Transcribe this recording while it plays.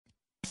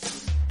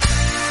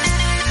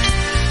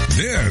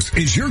This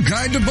is your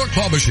guide to book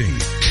publishing.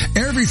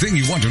 Everything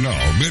you want to know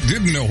but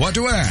didn't know what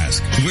to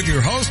ask with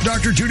your host,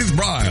 Dr. Judith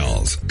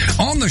Briles.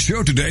 On the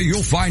show today,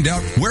 you'll find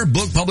out where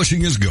book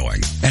publishing is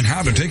going and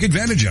how to take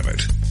advantage of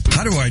it.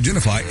 How to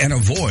identify and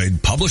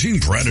avoid publishing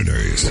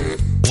predators.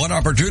 What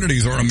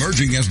opportunities are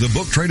emerging as the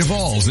book trade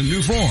evolves in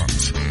new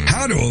forms.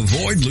 How to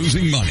avoid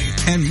losing money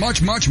and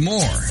much, much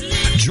more.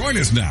 Join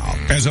us now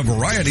as a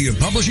variety of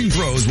publishing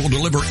pros will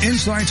deliver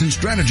insights and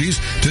strategies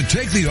to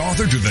take the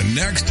author to the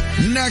next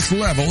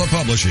level of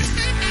publishing.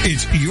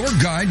 It's your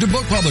guide to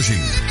book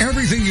publishing.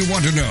 Everything you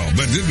want to know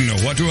but didn't know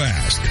what to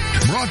ask.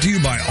 Brought to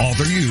you by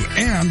AuthorU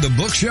and the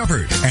Book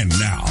Shepherd. And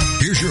now,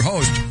 here's your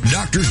host,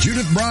 Dr.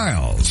 Judith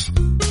Briles.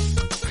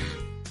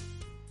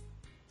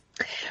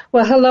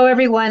 Well, hello,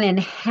 everyone, and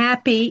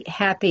happy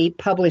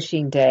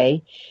Publishing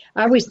Day.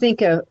 I always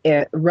think of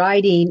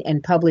writing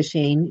and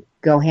publishing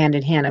go hand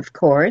in hand, of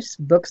course.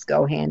 Books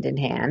go hand in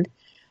hand.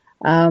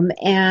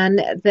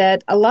 And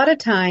that a lot of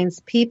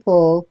times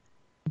people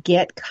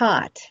get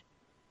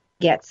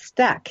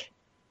stuck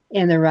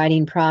in the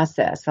writing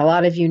process. A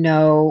lot of you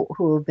know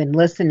who have been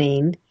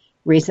listening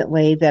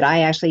recently that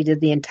I actually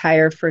did the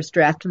entire first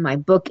draft of my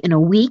book in a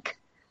week.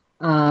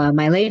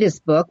 My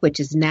latest book,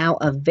 which is now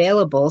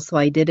available. So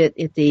I did it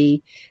at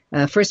the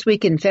first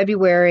week in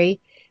February,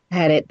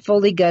 had it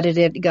fully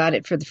gutted, got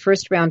it for the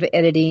first round of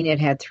editing.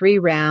 It had 3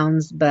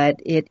 rounds,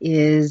 but it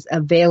is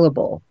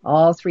available,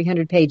 all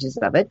 300 pages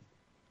of it,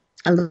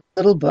 a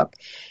little book.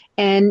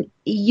 And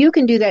you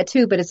can do that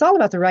too, but it's all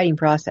about the writing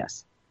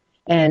process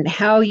and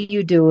how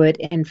you do it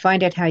and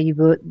find out how you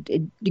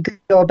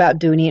go about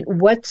doing it.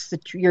 What's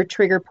your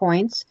trigger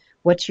points?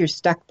 What's your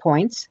stuck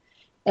points?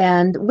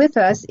 And with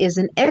us is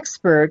an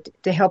expert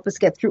to help us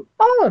get through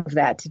all of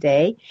that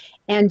today.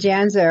 Anne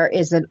Janzer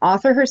is an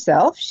author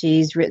herself.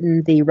 She's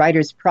written The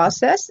Writer's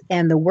Process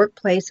and The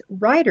Workplace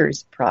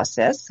Writer's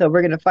Process. So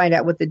we're going to find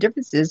out what the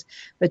difference is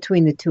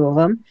between the two of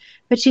them.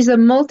 But she's a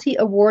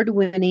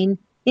multi-award-winning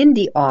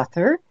indie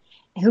author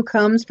who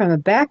comes from a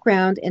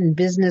background in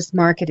business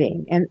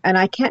marketing. And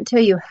I can't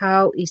tell you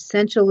how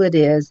essential it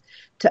is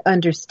to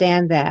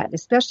understand that,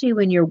 especially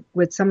when you're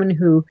with someone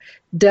who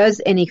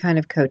does any kind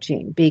of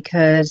coaching,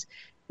 because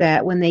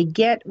that when they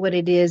get what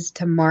it is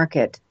to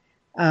market,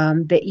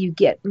 that you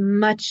get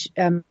much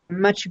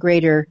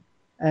greater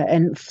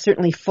and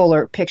certainly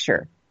fuller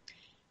picture.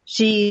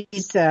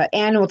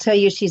 Anne will tell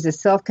you she's a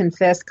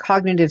self-confessed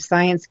cognitive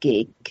science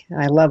geek.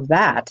 I love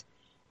that.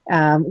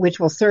 Which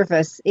will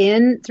surface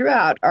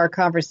throughout our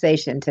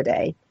conversation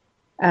today,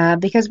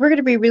 because we're going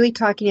to be really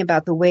talking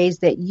about the ways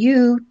that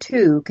you,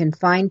 too, can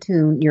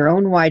fine-tune your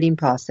own writing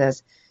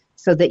process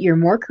so that you're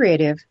more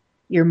creative,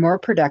 you're more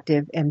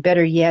productive, and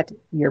better yet,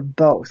 you're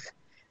both.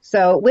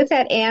 So with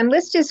that, Anne,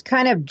 let's just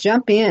kind of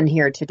jump in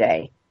here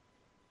today.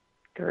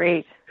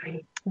 Great.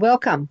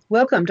 Welcome to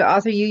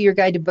AuthorU, your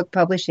guide to book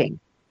publishing.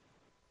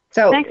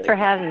 So thanks for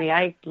having me.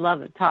 I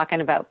love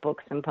talking about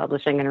books and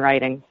publishing and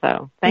writing,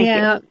 so thank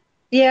you.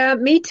 Yeah,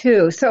 me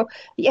too. So,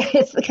 yeah,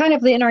 it's kind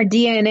of in our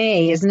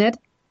DNA, isn't it?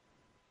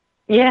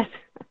 Yes.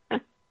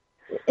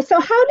 So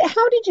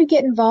how did you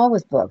get involved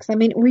with books? I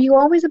mean, were you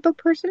always a book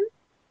person?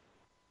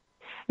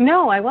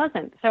 No, I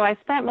wasn't. So I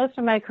spent most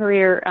of my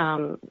career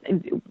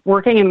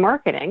working in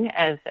marketing,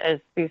 as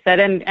you said,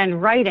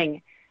 and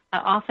writing,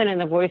 often in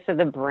the voice of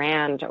the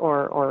brand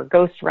or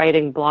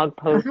ghostwriting blog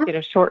posts,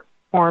 short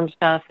form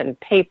stuff and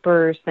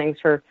papers, things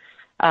for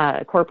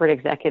corporate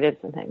executives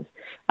and things.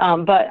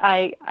 But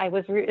I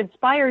was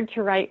inspired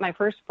to write my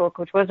first book,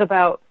 which was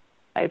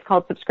it's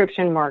called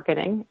Subscription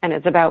Marketing, and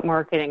it's about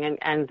marketing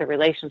and the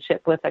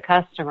relationship with the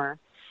customer.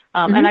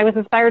 And I was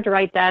inspired to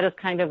write that as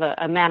kind of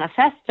a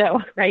manifesto,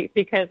 right,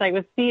 because I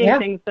was seeing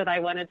things that I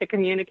wanted to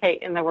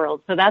communicate in the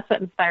world. So that's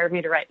what inspired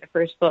me to write the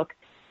first book,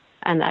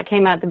 and that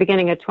came out at the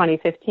beginning of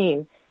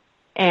 2015.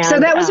 And, so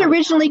that was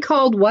originally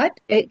called what?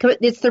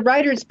 It's The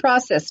Writer's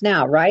Process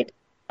now, right?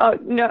 Oh,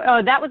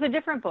 no, that was a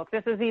different book.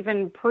 This is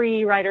even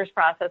pre-Writer's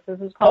Process. This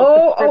is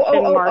called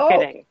Subscription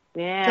Marketing.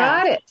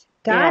 Yeah.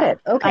 Got it.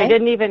 Okay. I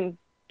didn't even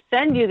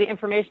send you the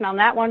information on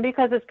that one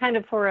because it's kind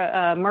of for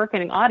a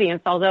marketing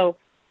audience, although,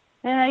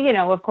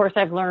 of course,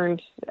 I've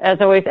learned,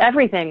 as always,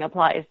 everything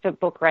applies to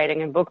book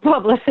writing and book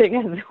publishing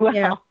as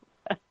well.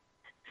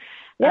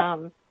 Yeah.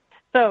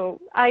 So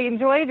I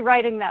enjoyed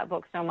writing that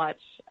book so much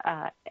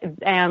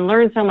and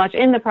learned so much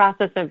in the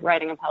process of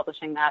writing and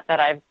publishing that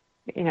I've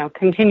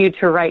continued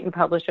to write and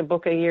publish a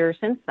book a year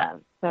since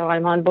then. So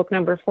I'm on book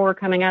number 4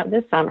 coming out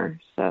this summer.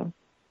 So,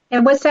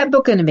 and what's that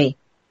book going to be?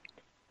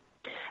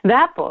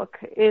 That book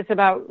is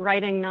about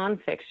writing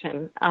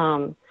nonfiction.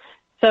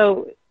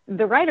 So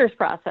the writer's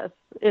process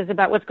is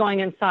about what's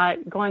going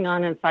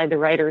on inside the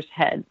writer's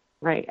head,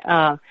 right?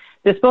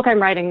 This book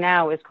I'm writing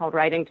now is called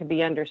Writing to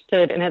be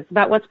Understood, and it's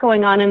about what's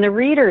going on in the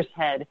reader's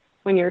head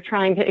when you're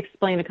trying to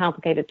explain a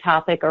complicated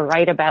topic or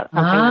write about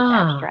something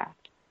that's abstract.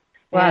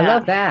 Well, I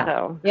love that.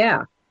 So,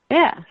 yeah.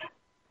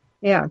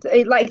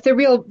 Like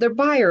the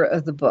buyer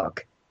of the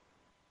book.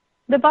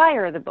 The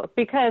buyer of the book,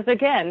 because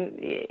again,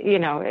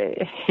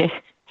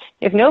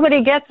 if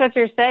nobody gets what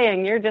you're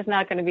saying, you're just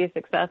not going to be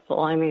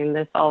successful. I mean,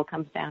 this all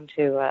comes down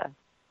to,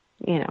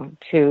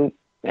 to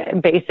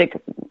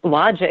basic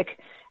logic.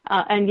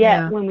 And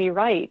yet when we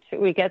write,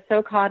 we get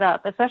so caught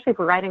up, especially if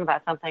we're writing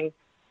about something,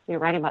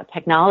 writing about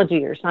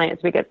technology or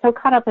science, we get so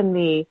caught up in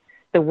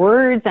the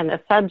words and the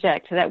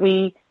subject that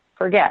we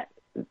forget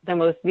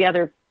the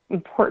other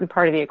important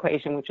part of the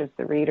equation, which is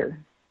the reader.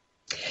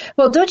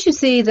 Well, don't you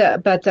see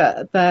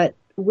but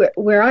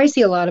where I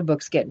see a lot of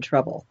books get in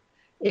trouble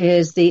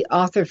is the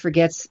author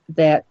forgets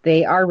that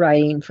they are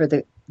writing for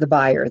the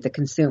buyer, the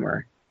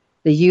consumer,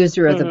 the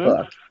user of the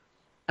book.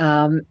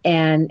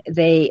 And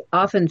they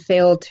often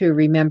fail to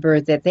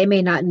remember that they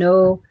may not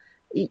know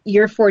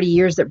your 40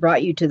 years that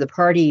brought you to the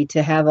party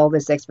to have all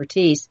this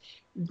expertise.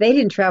 They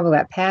didn't travel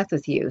that path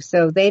with you,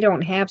 so they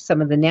don't have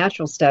some of the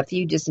natural stuff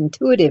you just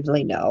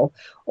intuitively know,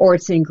 or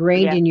it's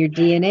ingrained in your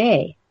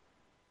DNA.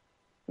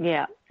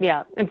 Yeah.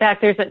 In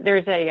fact, there's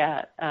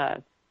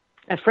a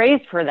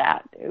phrase for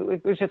that,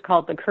 which is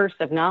called the curse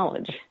of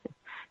knowledge,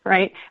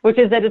 right? Which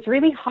is that it's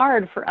really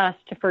hard for us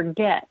to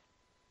forget.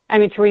 I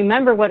mean, to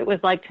remember what it was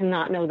like to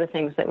not know the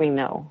things that we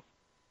know.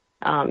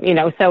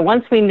 So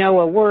once we know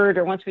a word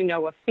or once we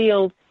know a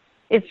field,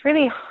 it's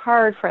really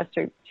hard for us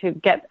to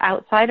get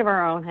outside of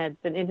our own heads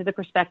and into the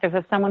perspective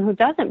of someone who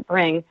doesn't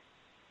bring,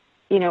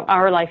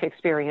 our life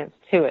experience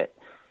to it.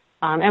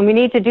 And we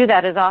need to do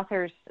that as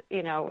authors,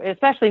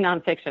 especially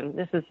nonfiction.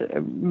 This is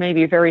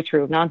maybe very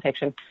true of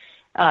nonfiction.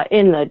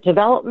 In the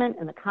development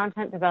and the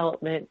content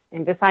development,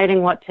 in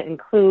deciding what to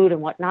include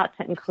and what not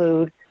to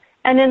include,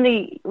 and in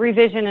the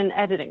revision and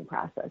editing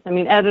process. I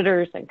mean,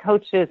 editors and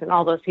coaches and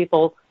all those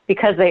people,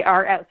 because they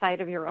are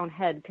outside of your own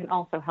head, can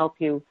also help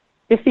you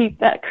defeat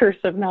that curse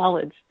of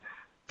knowledge.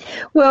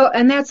 Well,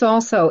 and that's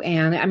also,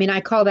 Anne, I mean, I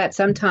call that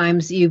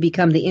sometimes you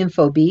become the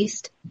info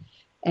beast,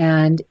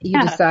 and you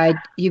decide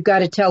you've got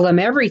to tell them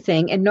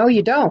everything, and no,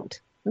 you don't.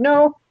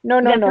 No,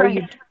 right.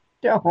 You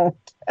don't.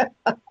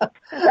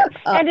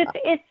 And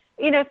it's,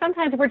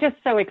 sometimes we're just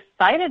so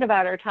excited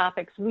about our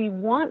topics. We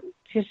want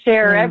to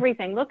share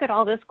everything. Look at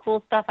all this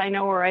cool stuff I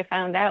know or I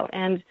found out.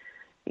 And,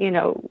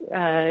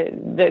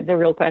 the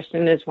real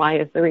question is, why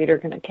is the reader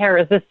going to care?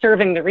 Is this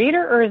serving the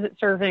reader or is it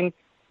serving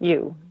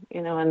you?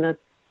 And that's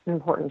an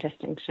important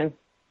distinction.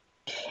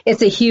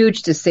 It's a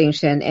huge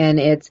distinction, and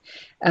it's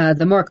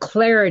the more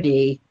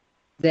clarity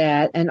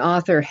that an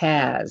author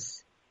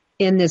has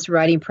in this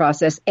writing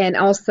process and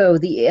also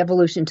the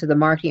evolution to the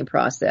marketing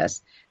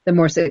process, the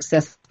more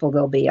successful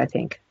they'll be, I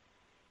think.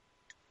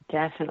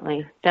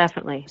 Definitely.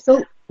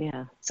 So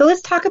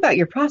let's talk about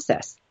your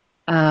process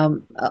a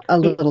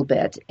little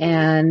bit,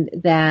 and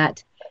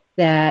that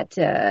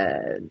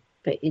a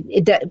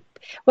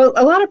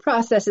lot of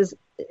processes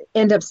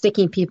end up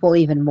sticking people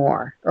even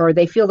more, or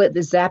they feel that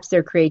this zaps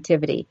their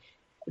creativity.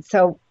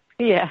 So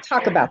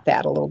talk about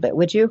that a little bit,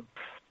 would you?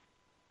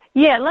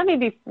 Yeah, let me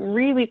be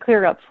really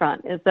clear up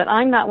front, is that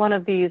I'm not one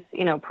of these,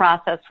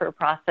 process for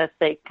process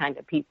sake kind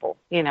of people.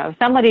 If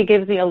somebody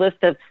gives me a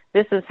list of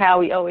this is how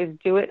we always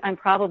do it, I'm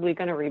probably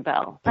going to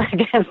rebel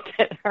against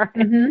it. Right?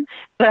 Mm-hmm.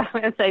 So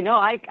I say, no,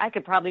 I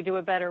could probably do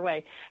a better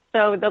way.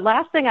 So the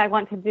last thing I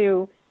want to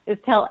do is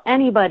tell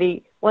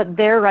anybody what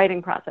their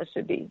writing process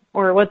should be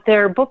or what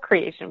their book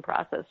creation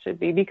process should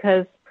be,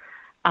 because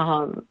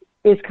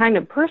it's kind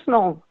of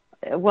personal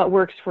what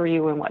works for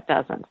you and what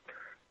doesn't.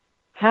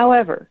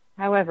 However,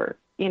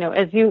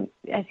 as you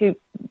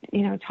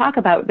talk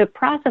about, the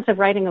process of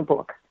writing a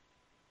book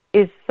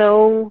is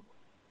so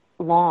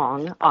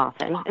long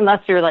often,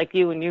 unless you're like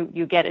you and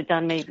you get it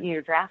done maybe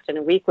your draft in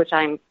a week, which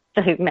I'm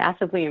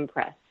massively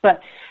impressed.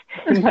 But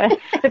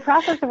the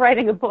process of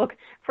writing a book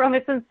from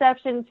its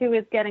inception to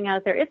its getting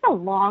out there, it's a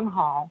long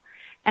haul.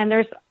 And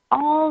there's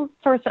all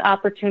sorts of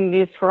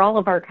opportunities for all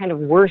of our kind of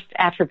worst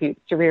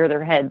attributes to rear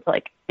their heads,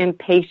 like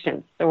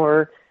impatience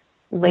or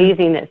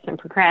laziness and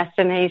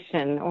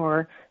procrastination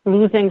or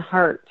losing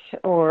heart,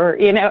 or,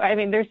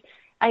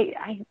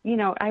 I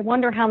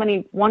wonder how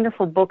many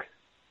wonderful books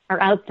are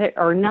out there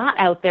or not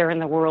out there in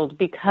the world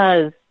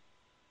because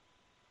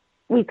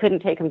we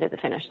couldn't take them to the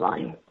finish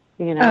line,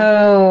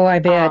 Oh, I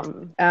bet.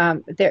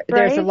 There's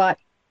right? a lot.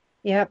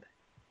 Yep.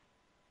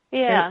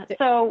 Yeah.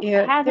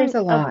 There's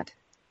a lot.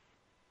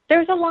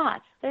 There's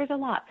a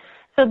lot.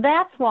 So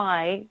that's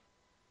why,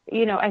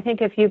 I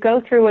think if you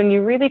go through and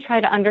you really try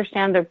to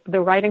understand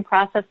the writing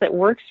process that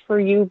works for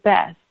you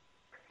best,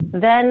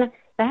 then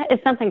that is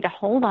something to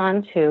hold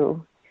on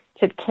to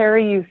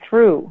carry you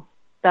through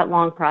that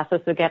long process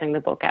of getting the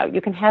book out.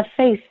 You can have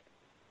faith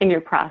in your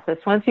process.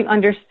 Once you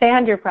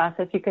understand your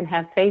process, you can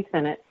have faith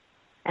in it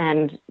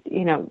and,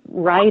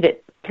 ride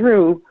it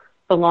through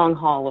the long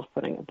haul of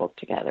putting a book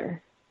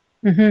together.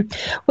 Mm-hmm.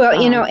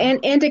 Well,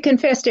 and to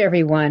confess to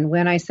everyone,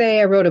 when I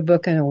say I wrote a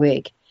book in a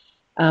week,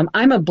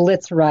 I'm a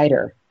blitz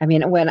writer. I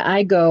mean, when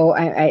I go,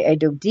 I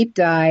do deep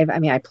dive. I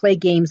mean, I play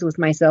games with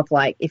myself,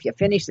 like, if you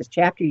finish this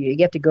chapter, you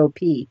get to go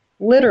pee.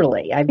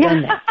 Literally, I've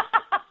done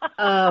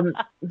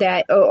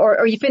that.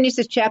 Or you finish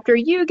this chapter,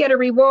 you get a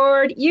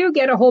reward. You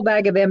get a whole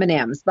bag of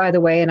M&Ms, by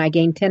the way, and I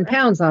gained 10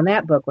 pounds on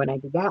that book when I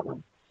did that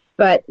one.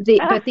 But the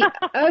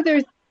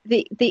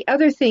The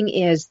other thing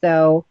is,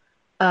 though,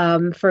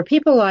 for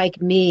people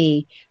like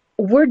me,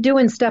 we're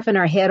doing stuff in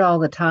our head all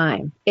the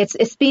time.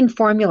 It's being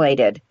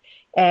formulated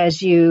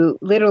as you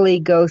literally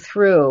go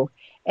through.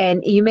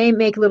 And you may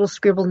make little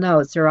scribble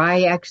notes, or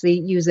I actually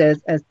use a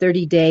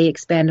 30-day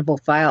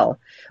expandable file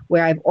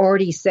where I've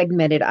already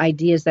segmented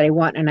ideas that I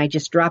want, and I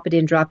just drop it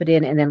in,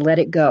 and then let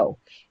it go.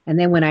 And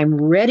then when I'm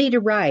ready to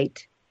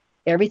write,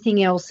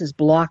 everything else is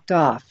blocked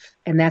off,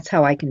 and that's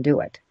how I can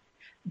do it.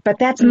 But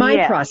that's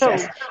my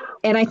process.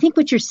 And I think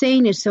what you're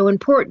saying is so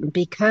important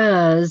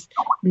because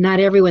not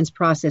everyone's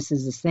process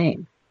is the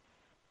same.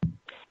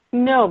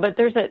 No, but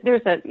there's a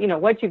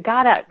what you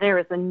got out there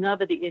is the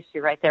nub of the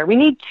issue right there. We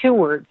need two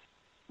words.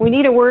 We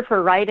need a word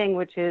for writing,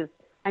 which is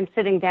I'm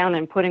sitting down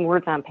and putting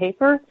words on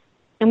paper,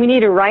 and we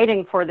need a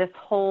writing for this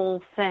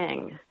whole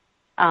thing.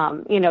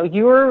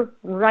 Your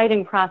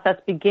writing process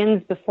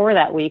begins before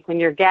that week when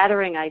you're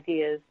gathering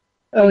ideas,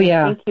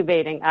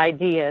 incubating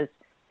ideas.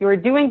 You're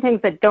doing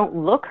things that don't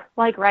look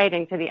like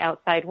writing to the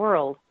outside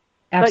world,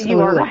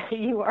 Absolutely. But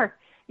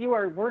you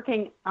are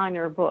working on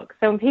your book.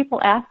 So when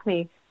people ask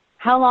me,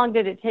 how long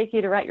did it take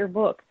you to write your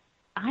book?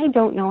 I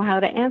don't know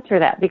how to answer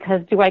that,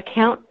 because do I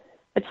count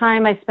the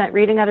time I spent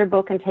reading other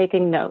books and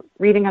taking notes?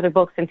 Do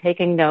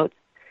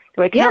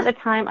I count the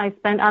time I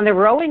spent on the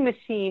rowing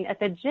machine at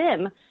the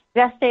gym,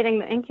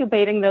 gestating,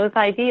 incubating those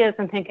ideas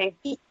and thinking,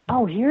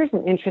 oh, here's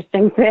an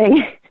interesting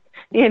thing,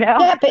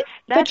 Yeah,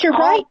 but you're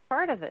right.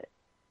 Part of it.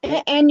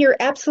 And you're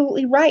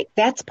absolutely right.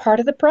 That's part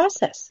of the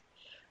process.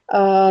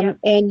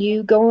 And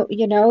you go,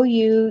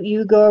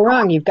 you go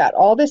around. You've got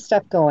all this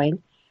stuff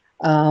going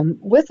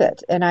with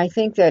it. And I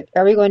think that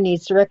everyone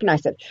needs to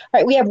recognize it. All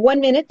right, we have 1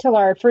 minute till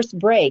our first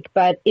break,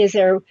 but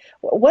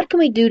what can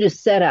we do to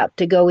set up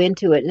to go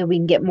into it, and then we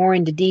can get more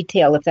into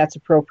detail if that's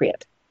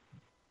appropriate?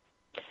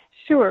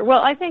 Sure.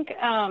 Well, I think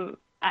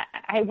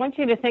I want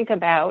you to think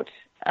about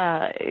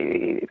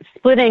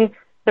splitting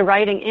the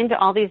writing into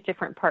all these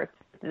different parts,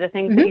 the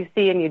things that you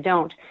see and you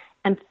don't,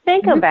 and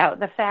think about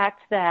the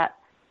fact that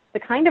the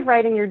kind of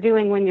writing you're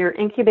doing when you're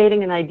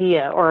incubating an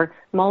idea or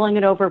mulling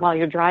it over while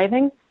you're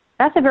driving,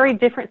 that's a very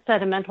different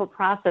set of mental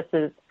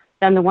processes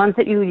than the ones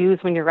that you use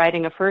when you're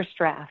writing a first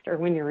draft or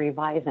when you're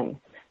revising.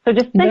 So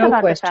just think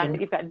about the fact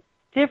that you've got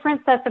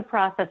different sets of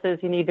processes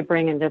you need to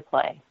bring into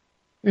play.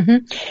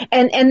 Mm-hmm.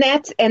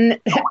 And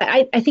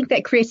I think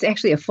that creates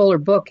actually a fuller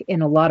book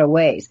in a lot of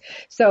ways.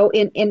 So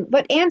in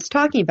what Anne's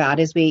talking about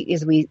as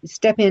we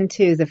step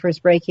into the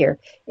first break here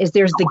is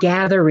there's the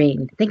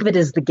gathering. Think of it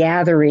as the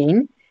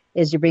gathering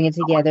as you bring it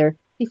together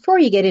before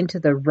you get into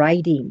the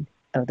writing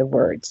of the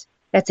words.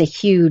 That's a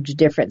huge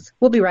difference.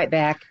 We'll be right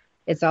back.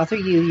 It's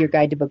AuthorU, your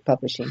guide to book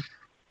publishing.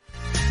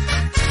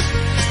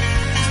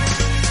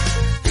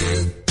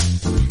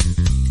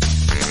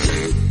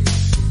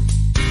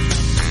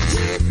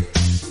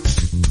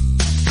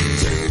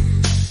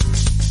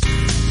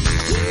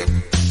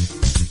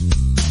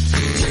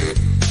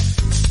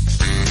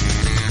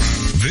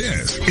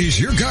 This is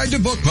your guide to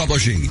book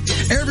publishing.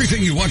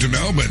 Everything you want to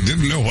know but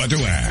didn't know what to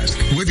ask.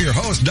 With your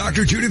host,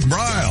 Dr. Judith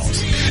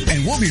Briles.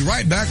 And we'll be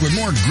right back with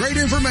more great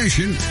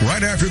information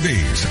right after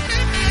these.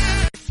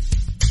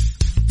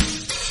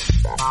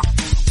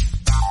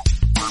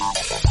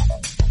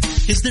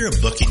 Is there a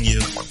book in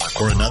you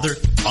or another?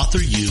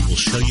 AuthorU will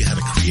show you how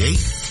to create,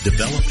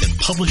 develop, and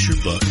publish your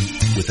book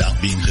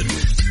without being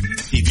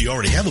hoodwinked. If you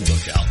already have a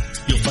book out,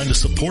 you'll find a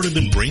supportive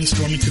and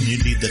brainstorming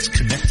community that's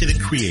connected and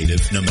creative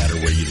no matter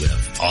where you live.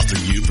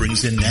 AuthorU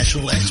brings in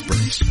national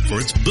experts for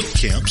its book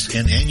camps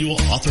and annual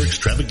author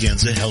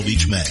extravaganza held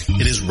each May.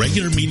 It has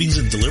regular meetings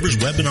and delivers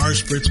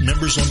webinars for its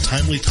members on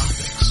timely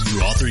topics.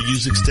 Through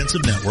AuthorU's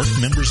extensive network,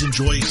 members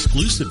enjoy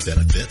exclusive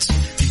benefits,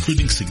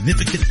 including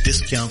significant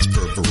discounts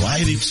for a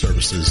variety of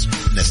services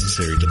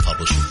necessary to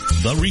publishing.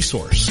 The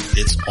Resource,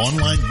 its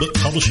online book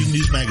publishing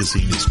news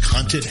magazine, is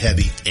content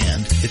heavy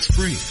and it's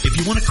free. If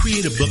you want to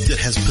create a book that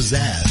has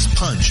pizzazz,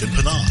 punch, and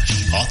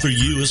panache,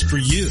 AuthorU is for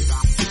you.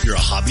 If you're a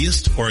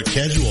hobbyist or a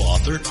casual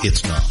author,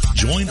 it's not.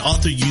 Join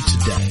AuthorU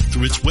today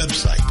through its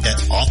website at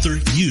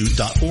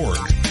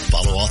AuthorU.org.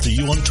 Follow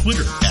AuthorU on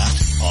Twitter at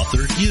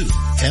AuthorU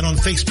and on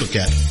Facebook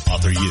at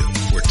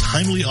AuthorU, where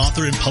timely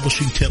author and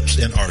publishing tips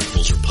and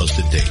articles are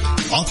posted daily.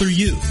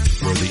 AuthorU,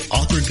 where the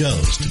author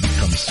goes to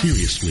become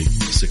seriously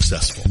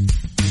successful.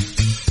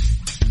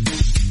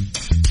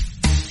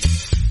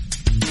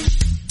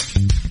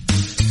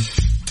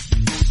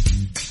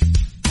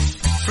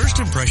 First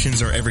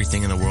impressions are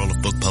everything in the world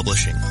of book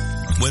publishing.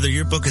 Whether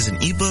your book is an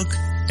ebook,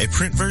 a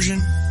print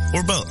version,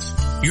 or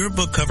both, your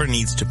book cover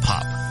needs to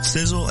pop,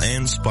 sizzle,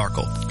 and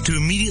sparkle to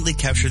immediately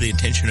capture the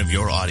attention of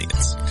your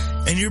audience.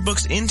 And your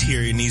book's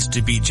interior needs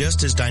to be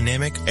just as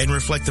dynamic and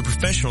reflect the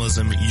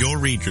professionalism your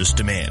readers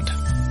demand.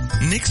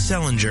 Nick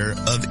Sellinger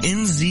of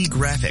NZ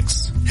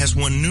Graphics has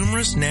won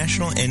numerous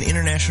national and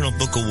international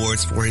book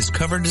awards for his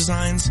cover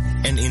designs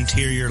and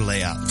interior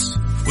layouts.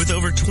 With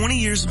over 20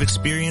 years of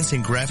experience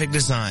in graphic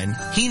design,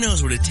 he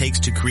knows what it takes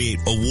to create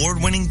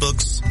award-winning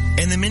books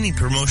and the many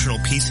promotional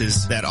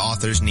pieces that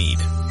authors need,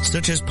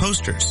 such as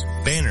posters,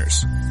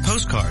 banners,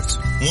 postcards,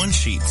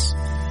 one-sheets,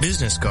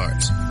 business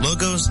cards,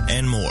 logos,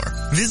 and more.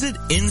 Visit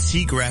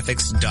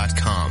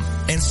ncgraphics.com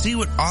and see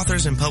what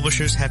authors and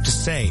publishers have to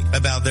say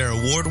about their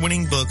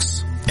award-winning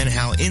books and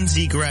how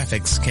NZ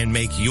Graphics can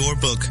make your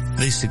book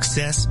the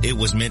success it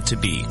was meant to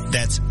be.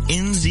 That's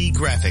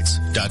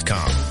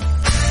nzgraphics.com.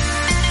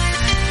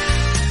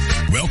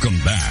 Welcome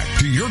back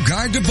to your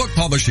guide to book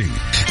publishing.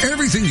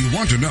 Everything you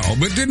want to know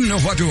but didn't know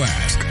what to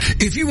ask.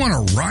 If you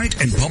want to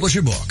write and publish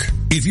a book,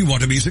 if you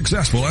want to be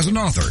successful as an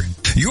author,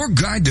 your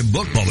guide to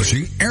book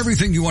publishing,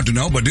 everything you want to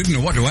know but didn't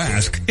know what to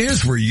ask,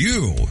 is for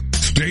you.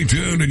 Stay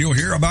tuned and you'll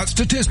hear about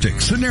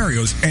statistics,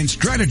 scenarios, and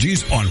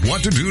strategies on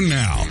what to do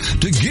now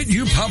to get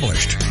you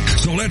published.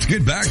 So let's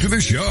get back to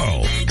the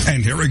show.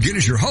 And here again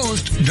is your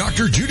host,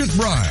 Dr. Judith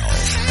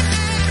Briles.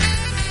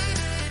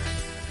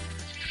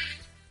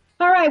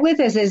 All right, with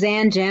us is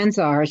Anne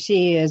Janzer.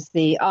 She is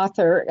the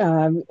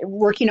author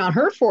working on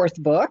her fourth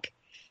book,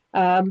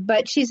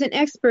 but she's an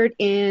expert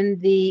in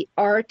the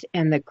art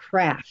and the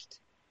craft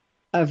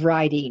of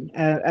writing,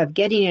 of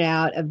getting it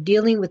out, of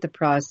dealing with the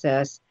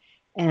process,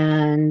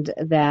 and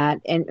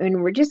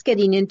we're just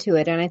getting into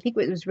it. And I think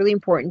what was really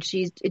important,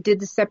 she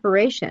did the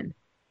separation,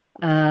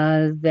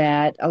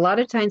 that a lot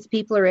of times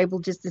people are able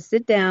just to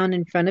sit down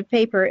in front of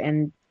paper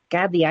and,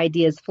 God, the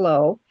ideas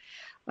flow.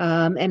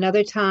 And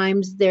other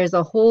times there's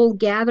a whole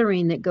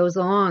gathering that goes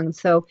on.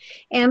 So,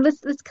 and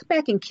let's come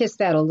back and kiss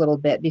that a little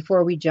bit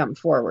before we jump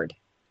forward.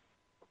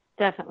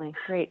 Definitely.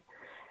 Great.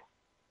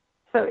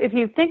 So if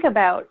you think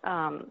about,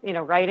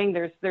 writing,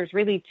 there's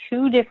really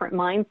two different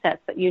mindsets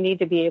that you need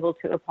to be able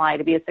to apply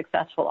to be a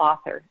successful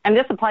author. And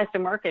this applies to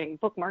marketing,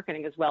 book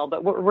marketing as well,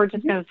 but we're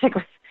just going to stick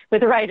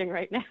with writing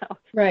right now.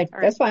 Right.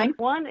 That's fine.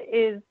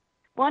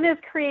 One is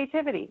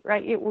creativity,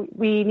 right?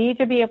 We need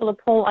to be able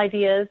to pull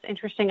ideas,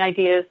 interesting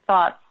ideas,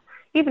 thoughts.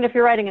 Even if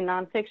you're writing a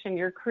nonfiction,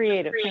 you're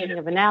creative, thinking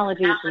of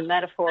analogies and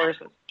metaphors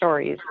and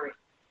stories.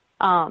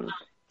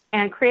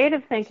 And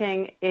creative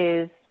thinking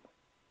is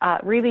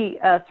really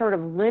a sort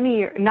of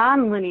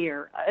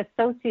nonlinear,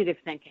 associative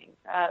thinking.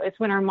 It's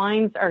when our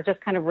minds are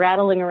just kind of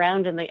rattling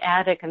around in the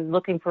attic and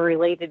looking for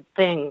related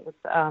things.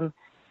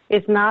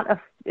 It's not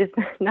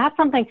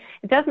something,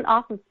 it doesn't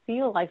often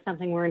feel like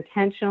something we're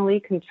intentionally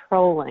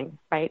controlling,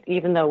 right?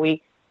 Even though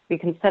we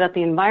can set up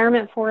the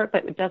environment for it,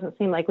 but it doesn't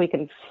seem like we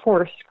can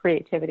force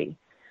creativity.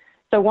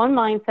 So one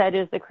mindset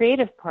is the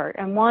creative part,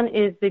 and one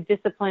is the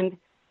disciplined,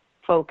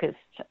 focused,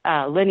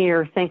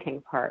 linear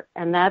thinking part.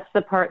 And that's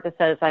the part that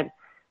says,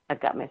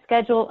 I've got my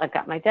schedule, I've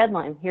got my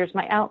deadline, here's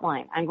my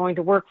outline. I'm going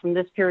to work from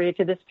this period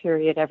to this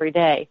period every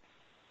day.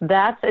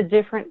 That's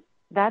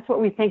what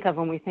we think of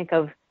when we think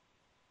of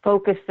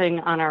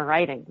focusing on our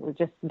writing. We're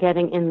just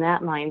getting in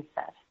that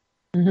mindset.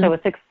 Mm-hmm. So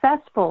a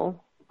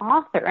successful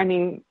author,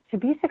 to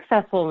be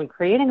successful in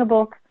creating a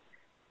book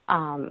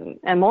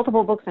and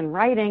multiple books and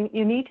writing,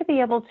 you need to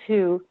be able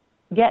to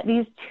get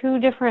these two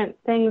different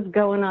things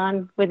going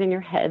on within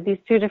your head, these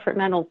two different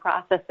mental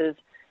processes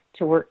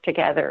to work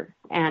together,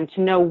 and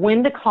to know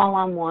when to call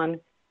on one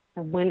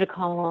and when to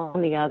call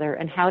on the other,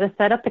 and how to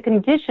set up the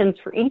conditions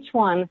for each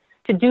one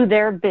to do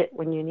their bit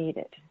when you need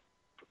it.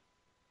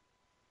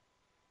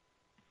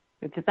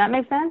 Does that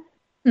make sense?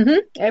 Mm-hmm.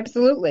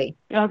 Absolutely.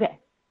 Okay.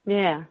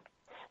 Yeah.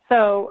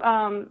 So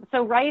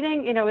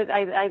writing,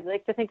 I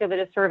like to think of it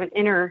as sort of an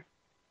inner,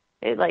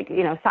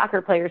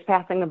 soccer players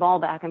passing the ball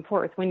back and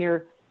forth. When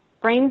you're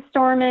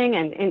brainstorming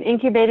and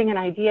incubating an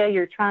idea,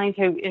 you're trying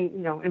to,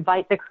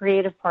 invite the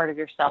creative part of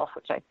yourself,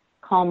 which I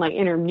call my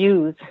inner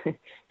muse,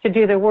 to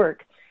do the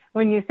work.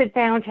 When you sit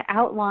down to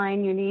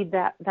outline, you need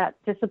that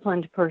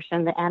disciplined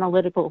person, the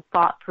analytical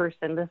thought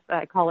person.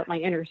 I call it my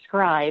inner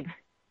scribe.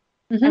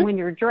 Mm-hmm. And when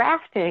you're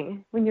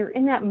drafting, when you're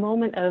in that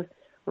moment of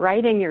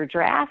writing your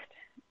draft,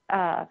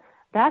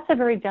 that's a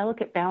very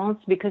delicate balance,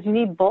 because you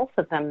need both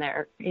of them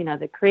there.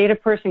 The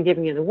creative person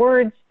giving you the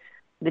words,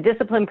 the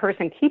disciplined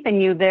person keeping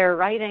you there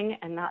writing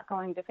and not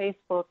going to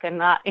Facebook and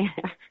not,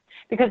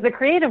 because the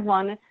creative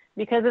one,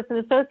 because it's an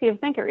associative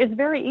thinker, is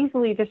very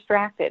easily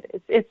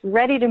distracted. It's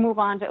ready to move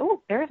on to,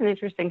 oh, there's an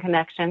interesting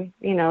connection.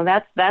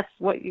 That's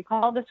what you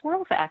call the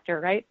swirl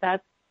factor, right?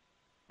 That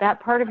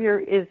part of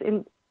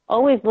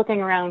always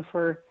looking around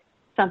for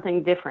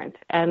something different.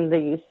 And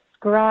the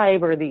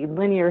scribe, or the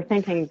linear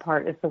thinking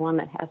part, is the one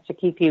that has to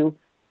keep you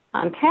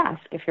on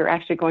task if you're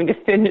actually going to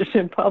finish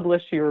and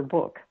publish your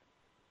book.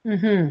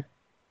 Mm-hmm.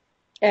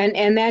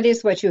 And that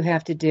is what you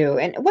have to do.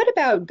 And what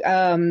about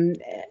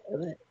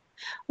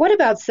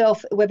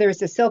whether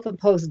it's a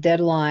self-imposed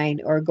deadline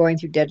or going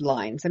through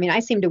deadlines? I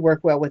seem to work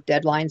well with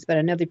deadlines, but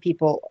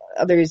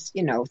others,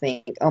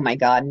 think, oh my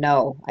God,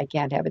 no, I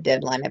can't have a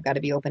deadline. I've got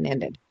to be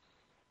open-ended.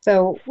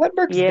 So what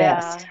works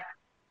best?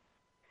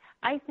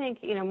 I think,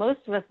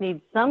 most of us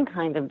need some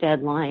kind of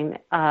deadline,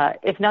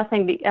 if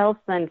nothing else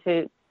than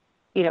to,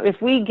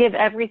 if we give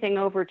everything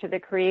over to the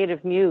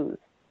creative muse,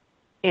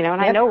 and yep.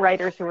 I know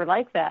writers who are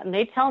like that, and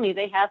they tell me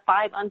they have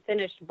 5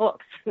 unfinished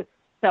books.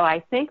 So I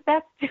think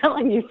that's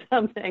telling you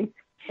something.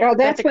 Well,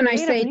 that's when I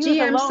say,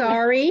 gee, I'm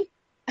sorry.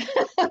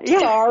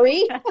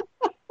 Sorry.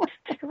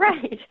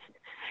 Right.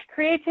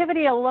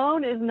 creativity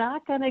alone is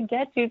not going to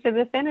get you to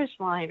the finish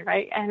line,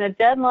 right? And a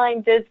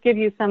deadline does give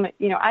you some,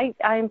 I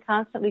am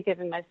constantly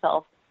giving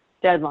myself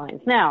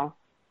deadlines. Now,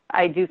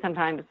 I do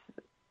sometimes,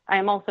 I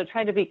am also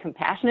trying to be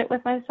compassionate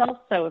with myself.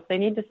 So if they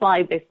need to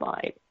slide, they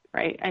slide,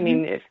 right? I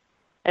mean, if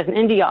as an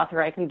indie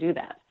author, I can do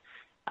that.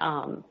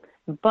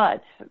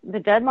 But the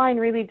deadline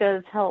really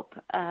does help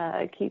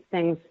keep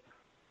things,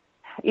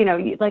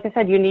 like I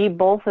said, you need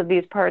both of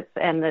these parts,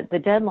 and the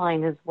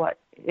deadline is what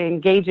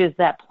engages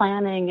that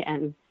planning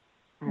and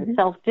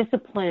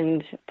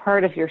self-disciplined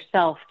part of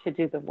yourself to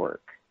do the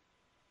work.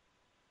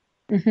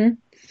 Mm-hmm.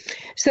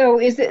 So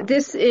is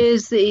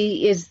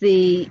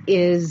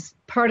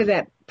part of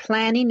that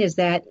planning? Is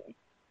that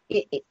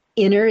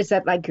inner? Is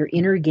that like your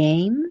inner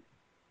game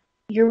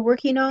you're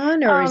working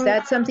on, or is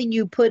that something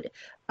you put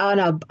on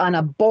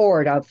a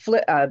board,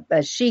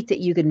 a sheet that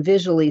you can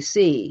visually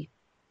see?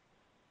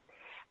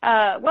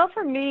 Well,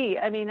 for me,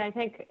 I mean, I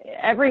think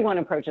everyone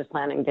approaches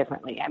planning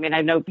differently. I mean,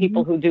 I know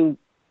people who do.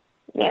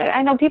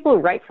 I know people who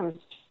write from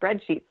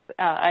spreadsheets,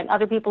 and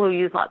other people who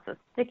use lots of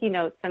sticky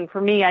notes. And for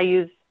me, I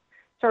use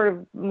sort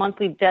of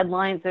monthly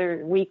deadlines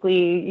or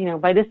weekly.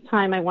 By this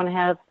time, I want to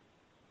have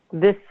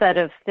this set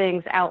of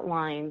things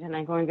outlined, and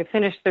I'm going to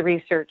finish the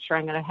research, or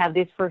I'm going to have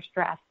these first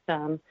drafts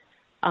done.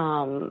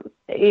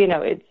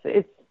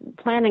 It's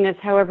planning is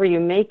however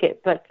you make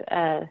it, but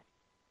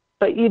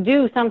you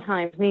do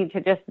sometimes need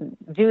to just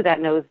do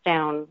that nose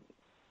down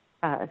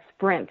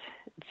sprint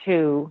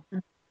to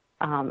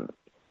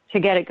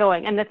get it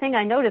going. And the thing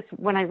I notice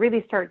when I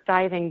really start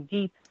diving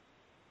deep,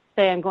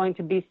 say I'm going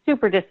to be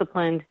super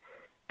disciplined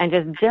and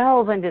just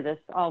delve into this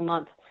all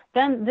month,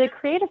 then the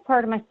creative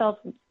part of myself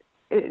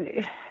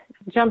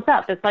jumps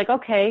up. It's like,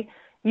 okay,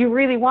 you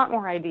really want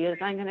more ideas.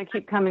 I'm going to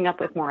keep coming up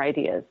with more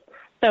ideas.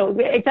 So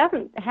it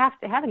doesn't have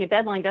to, having a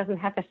deadline doesn't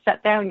have to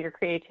shut down your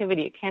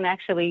creativity. It can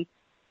actually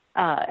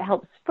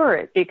help spur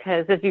it,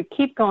 because as you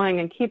keep going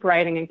and keep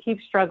writing and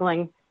keep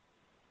struggling,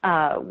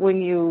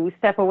 when you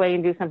step away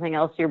and do something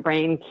else, your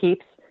brain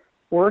keeps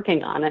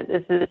working on it.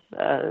 This is,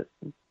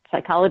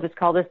 psychologists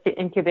call this the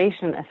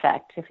incubation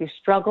effect. If you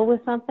struggle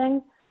with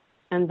something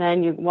and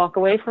then you walk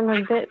away from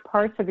a bit,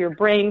 parts of your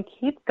brain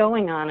keep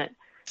going on it.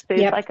 So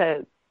it's like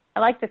I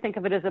like to think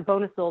of it as a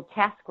bonus little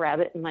task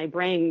rabbit in my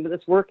brain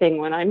that's working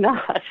when I'm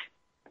not.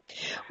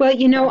 Well,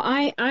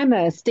 I'm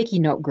a sticky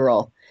note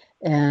girl,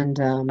 and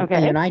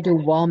I do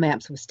wall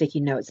maps with sticky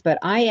notes, but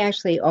I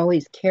actually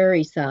always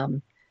carry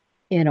some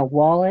in a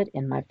wallet,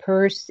 in my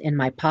purse, in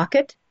my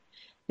pocket,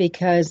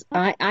 because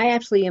I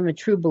actually am a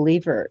true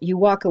believer. You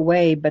walk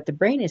away, but the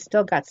brain has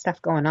still got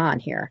stuff going on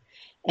here.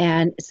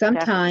 And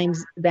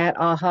sometimes that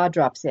aha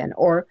drops in.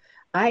 Or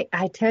I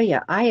tell you,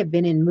 I have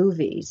been in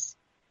movies,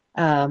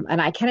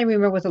 and I can't even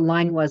remember what the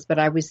line was, but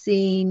I was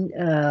seeing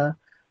I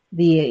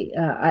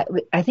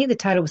think the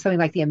title was something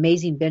like The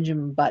Amazing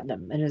Benjamin Button,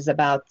 and it was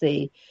about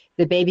the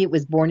baby that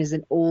was born as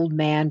an old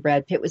man.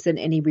 Brad Pitt was in,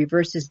 and he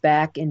reverses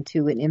back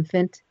into an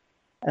infant.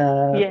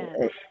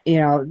 That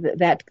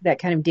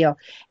kind of deal.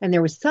 And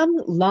there was some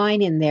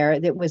line in there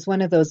that was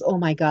one of those, oh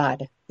my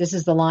God, this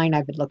is the line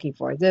I've been looking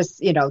for. This,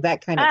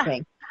 that kind of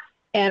thing.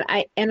 And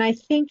I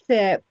think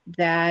that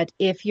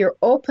if you're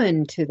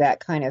open to that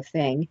kind of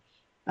thing,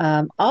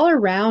 all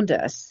around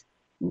us,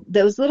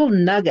 those little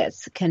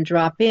nuggets can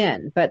drop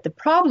in. But the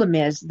problem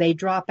is they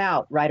drop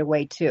out right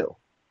away too.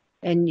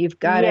 And you've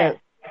got to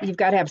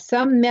have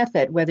some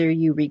method, whether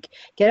you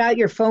get out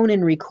your phone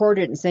and record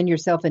it and send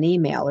yourself an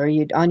email, or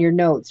you on your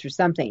notes or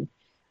something,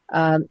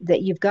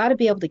 that you've got to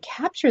be able to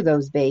capture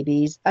those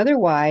babies.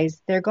 Otherwise,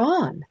 they're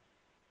gone.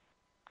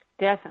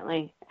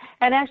 Definitely.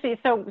 And actually,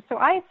 so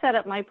I set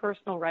up my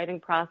personal writing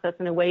process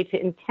in a way to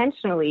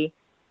intentionally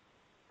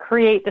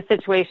create the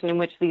situation in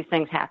which these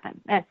things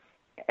happen.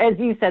 As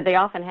you said, they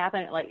often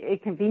happen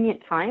at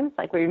convenient times,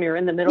 like when you're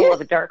in the middle of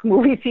a dark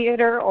movie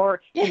theater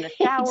or in the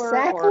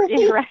shower, or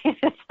right.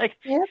 It's like,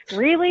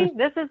 really,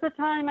 this is the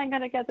time I'm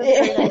going to get this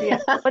great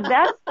idea.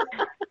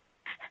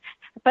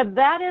 But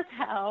that is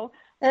how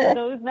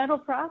those mental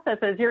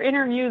processes, your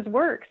inner muse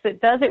works.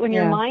 It does it when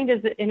your mind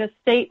is in a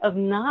state of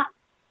not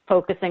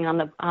focusing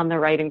on the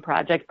writing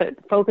project, but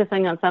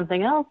focusing on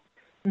something else.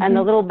 Mm-hmm. And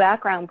the little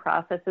background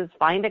processes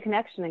find a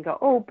connection and go,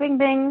 oh, bing,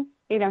 bing,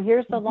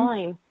 here's the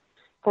line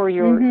for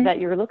your that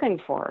you're looking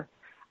for.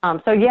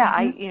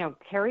 I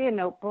carry a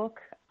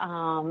notebook,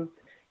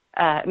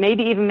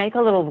 maybe even make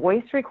a little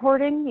voice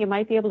recording. You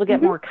might be able to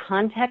get more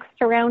context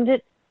around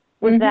it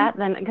with that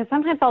than, because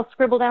sometimes I'll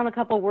scribble down a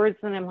couple words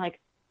and I'm like,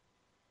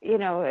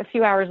 a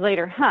few hours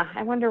later,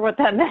 I wonder what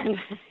that meant.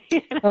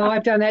 Oh,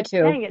 I've done that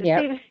too. Dang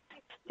it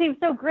seems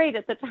so great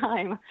at the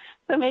time.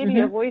 So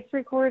maybe a voice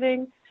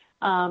recording.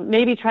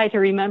 Maybe try to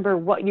remember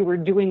what you were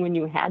doing when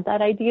you had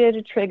that idea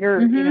to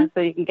trigger, so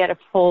you can get a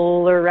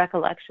fuller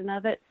recollection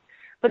of it.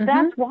 But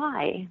that's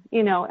why,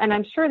 and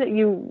I'm sure that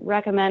you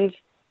recommend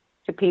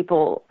to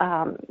people,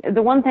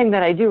 the one thing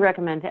that I do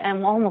recommend to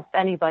almost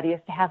anybody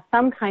is to have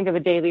some kind of a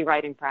daily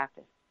writing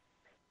practice.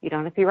 You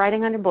don't have to be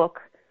writing on a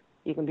book.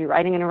 You can be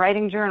writing in a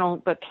writing journal,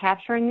 but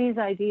capturing these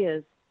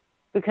ideas,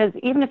 because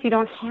even if you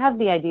don't have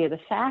the idea, the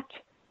fact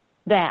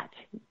that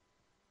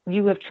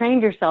you have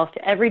trained yourself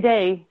to every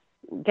day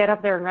get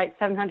up there and write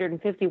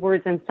 750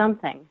 words in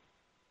something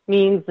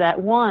means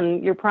that,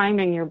 one, you're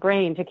priming your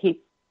brain to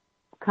keep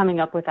coming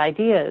up with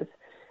ideas,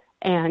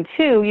 and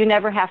two, you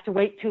never have to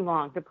wait too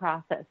long to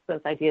process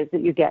those ideas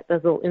that you get,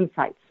 those little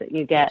insights that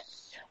you get.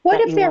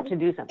 What if you want to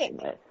do something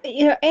with?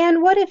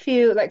 And what if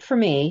you, like for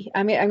me,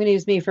 I'm going to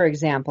use me for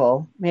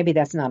example. Maybe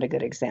that's not a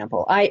good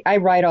example. I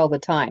write all the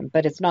time,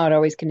 but it's not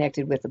always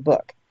connected with a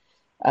book.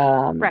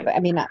 Right. I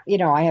mean,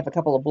 I have a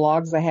couple of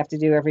blogs I have to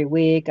do every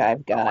week.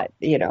 I've got,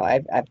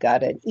 I've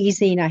got an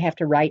e-zine I have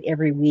to write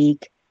every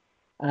week.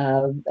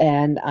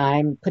 And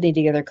I'm putting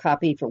together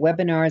copy for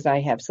webinars. I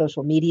have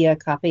social media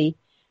copy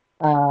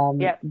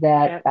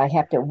that I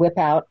have to whip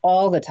out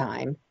all the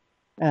time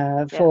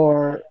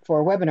for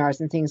webinars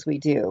and things we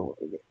do.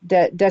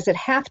 Does it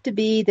have to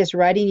be this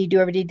writing you do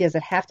every day? Does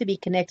it have to be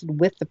connected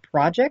with the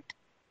project?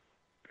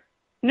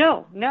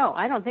 No,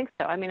 I don't think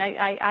so. I mean,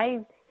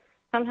 I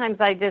sometimes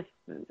I just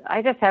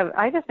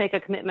make a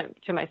commitment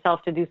to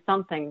myself to do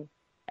something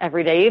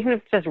every day, even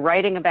if it's just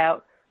writing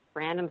about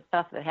random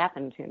stuff that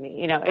happened to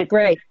me. It's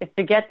great. It's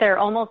to get there,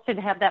 almost to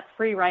have that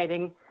free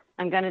writing.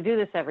 I'm going to do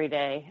this every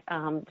day.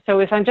 So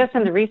if I'm just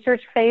in the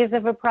research phase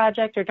of a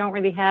project or don't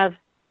really have,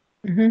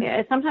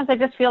 sometimes I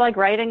just feel like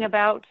writing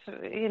about,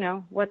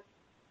 what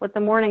the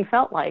morning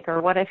felt like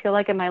or what I feel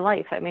like in my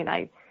life. I mean,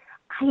 I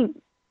am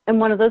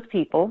one of those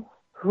people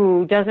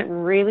who doesn't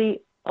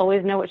really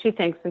always know what she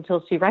thinks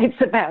until she writes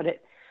about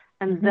it.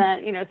 And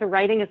then, so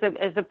writing is a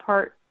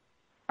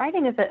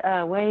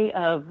way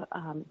of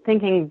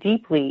thinking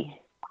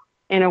deeply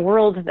in a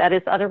world that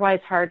is otherwise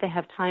hard to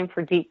have time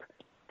for deep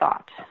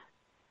thought,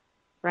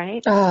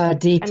 right?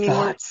 Deep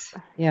thoughts.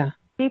 Yeah.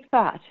 Deep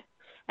thought.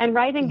 And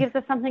writing gives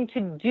us something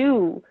to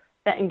do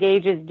that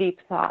engages deep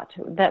thought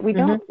that we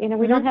don't,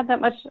 we don't have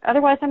that much.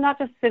 Otherwise, I'm not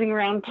just sitting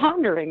around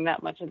pondering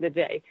that much of the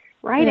day.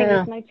 Writing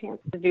is my chance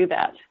to do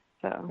that.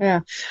 So. Yeah.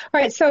 All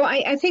right. So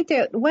I think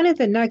that one of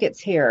the nuggets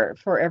here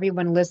for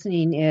everyone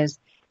listening is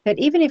that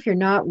even if you're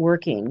not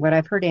working, what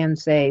I've heard Anne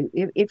say,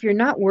 if you're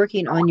not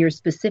working on your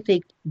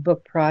specific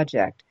book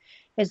project,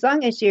 as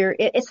long as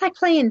it's like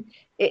playing,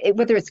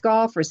 whether it's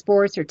golf or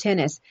sports or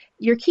tennis,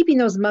 you're keeping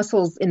those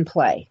muscles in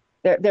play.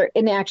 They're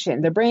in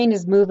action. The brain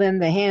is moving,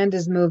 the hand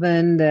is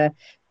moving,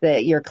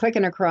 you're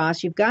clicking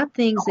across. You've got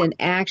things in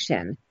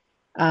action.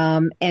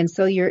 And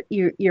so you're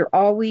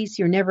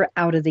never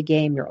out of the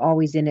game. You're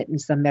always in it in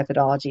some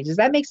methodology. Does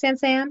that make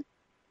sense, Anne?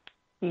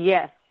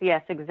 Yes,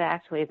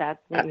 exactly.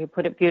 You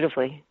put it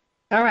beautifully.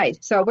 All right.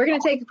 So we're going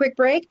to take a quick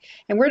break,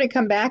 and we're going to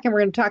come back, and we're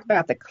going to talk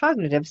about the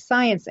cognitive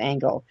science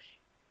angle.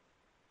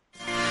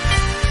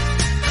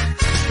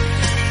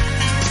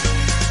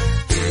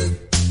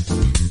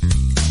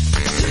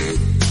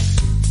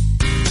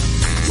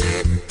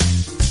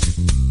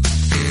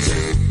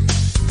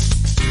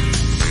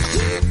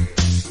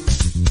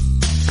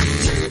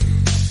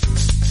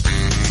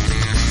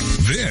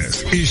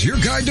 This is your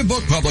guide to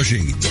book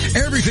publishing.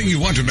 Everything you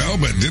want to know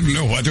but didn't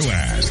know what to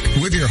ask.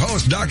 With your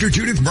host, Dr.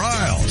 Judith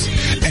Briles.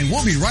 And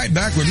we'll be right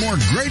back with more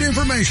great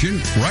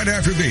information right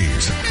after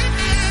these.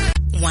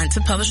 Want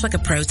to publish like a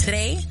pro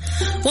today?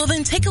 Well,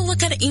 then take a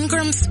look at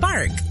Ingram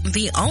Spark,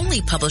 the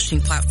only publishing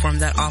platform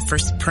that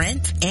offers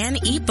print and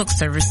ebook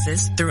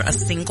services through a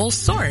single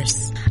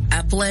source.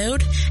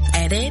 Upload,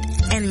 edit,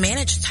 and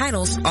manage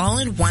titles all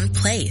in one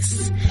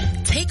place.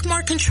 Take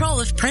more control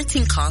of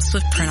printing costs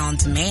with print on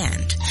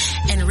demand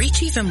and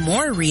reach even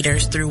more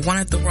readers through one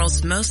of the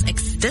world's most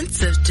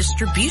extensive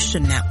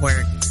distribution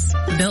networks.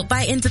 Built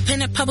by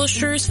independent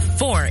publishers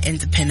for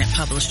independent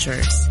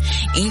publishers,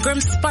 Ingram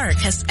Spark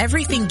has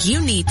everything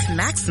you need to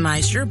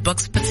maximize your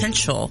book's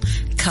potential: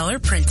 color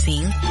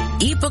printing,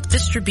 ebook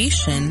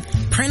distribution,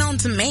 print on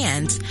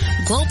demand,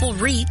 global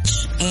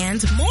reach,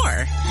 and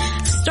more.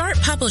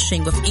 Start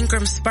publishing with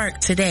Ingram Spark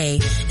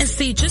today and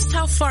see just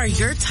how far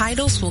your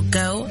titles will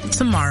go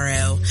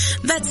tomorrow.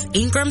 That's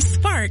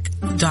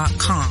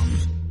ingramspark.com.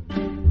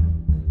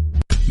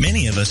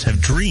 Many of us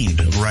have dreamed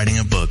of writing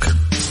a book.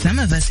 Some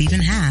of us even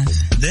have.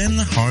 Then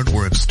the hard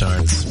work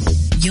starts.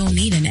 You'll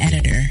need an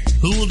editor.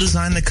 Who will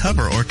design the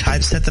cover or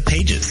typeset the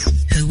pages?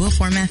 Who will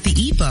format the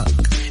ebook?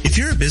 If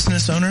you're a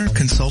business owner,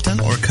 consultant,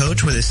 or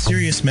coach with a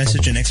serious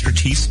message and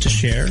expertise to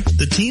share,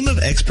 the team of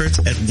experts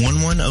at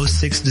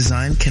 1106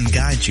 Design can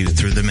guide you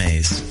through the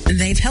maze.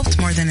 They've helped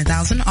more than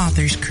 1,000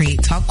 authors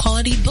create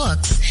top-quality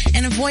books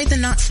and avoid the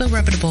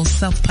not-so-reputable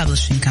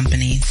self-publishing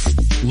companies.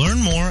 Learn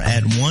more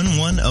at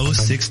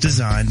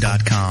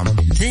 1106design.com.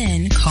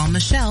 Then call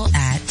Michelle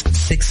at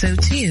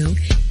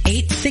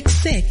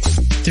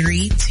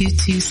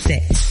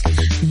 602-866-3226.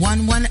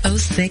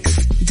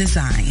 1106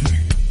 Design.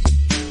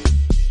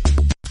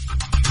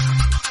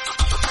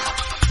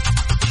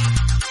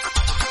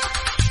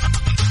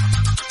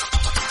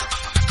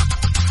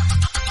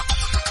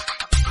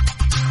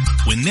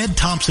 When Ned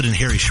Thompson and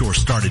Harry Shore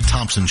started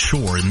Thompson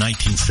Shore in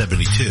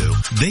 1972,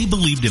 they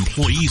believed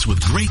employees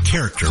with great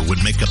character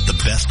would make up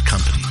the best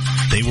company.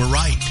 They were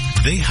right.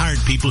 They hired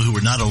people who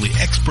were not only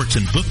experts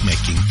in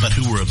bookmaking, but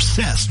who were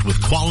obsessed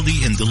with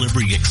quality and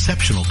delivering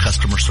exceptional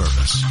customer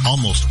service.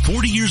 Almost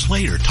 40 years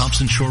later,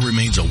 Thompson Shore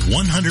remains a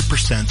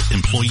 100%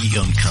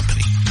 employee-owned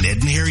company.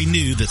 Ned and Harry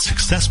knew that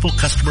successful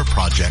customer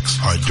projects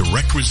are a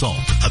direct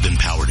result of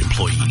empowered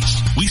employees.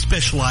 We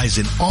specialize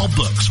in all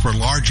books for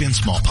large and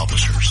small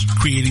publishers.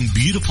 Creating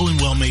beautiful and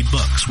well-made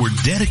books, we're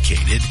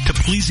dedicated to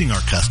pleasing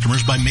our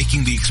customers by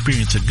making the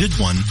experience a good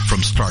one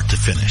from start to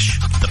finish.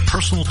 The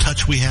personal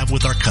touch we have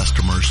with our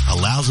customers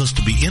allows us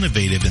to be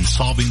innovative in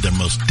solving their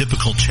most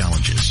difficult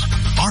challenges.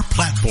 Our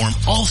platform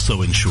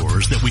also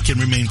ensures that we can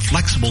remain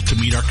flexible to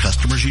meet our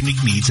customers'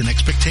 unique needs and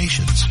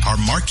expectations. Our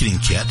marketing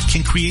kit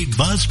can create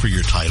buzz for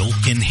your title,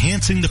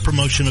 enhancing the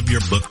promotion of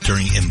your book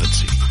during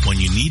infancy. When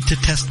you need to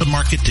test the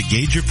market to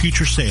gauge your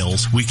future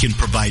sales, we can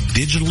provide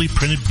digitally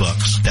printed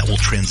books that will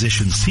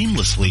transition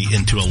seamlessly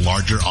into a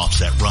larger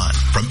offset run.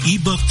 From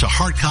ebook to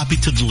hard copy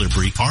to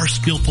delivery, our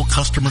skillful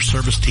customer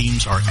service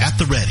teams are at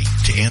the ready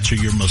to answer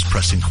your most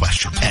pressing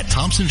question. At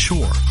Thompson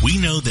Shore, we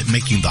know that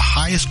making the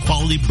highest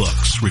quality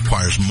books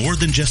requires more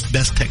than just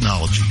best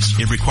technologies.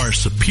 It requires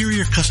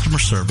superior customer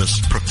service,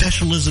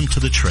 professionalism to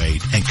the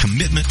trade, and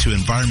commitment to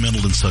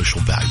environmental and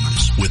social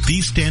values. With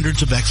these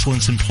standards of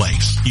excellence in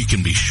place, you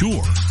can be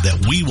sure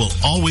that we will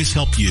always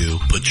help you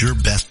put your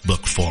best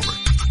book forward.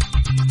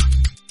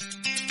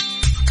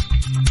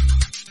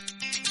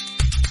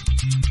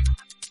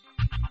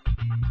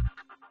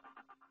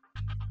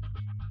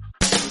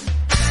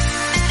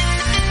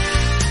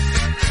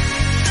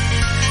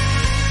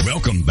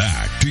 Welcome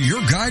back to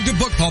your guide to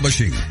book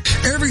publishing.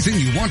 Everything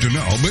you want to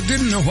know but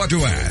didn't know what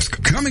to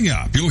ask. Coming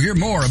up, you'll hear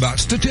more about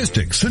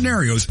statistics,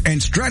 scenarios,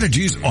 and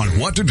strategies on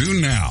what to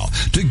do now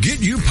to get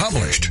you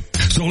published.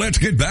 So let's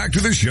get back to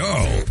the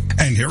show.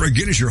 And here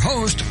again is your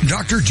host,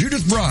 Dr.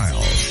 Judith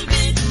Briles.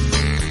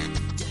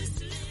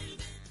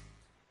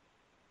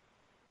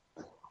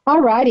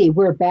 All righty,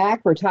 we're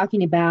back. We're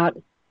talking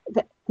about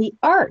the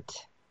art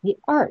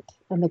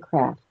and the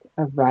craft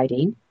of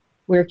writing.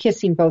 We're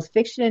kissing both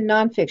fiction and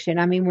nonfiction.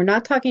 I mean, we're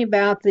not talking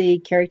about the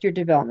character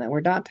development.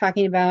 We're not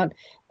talking about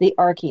the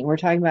arcing. We're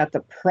talking about the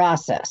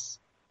process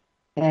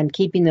and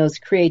keeping those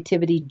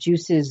creativity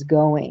juices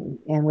going.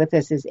 And with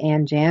us is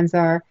Anne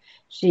Janzer.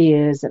 She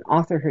is an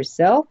author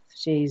herself.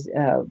 She's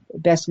a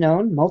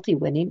best-known,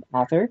 multi-winning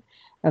author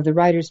of The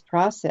Writer's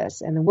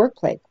Process and The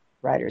Workplace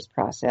Writer's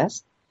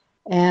Process.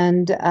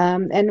 And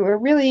we're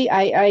really,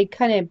 I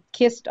kind of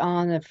kissed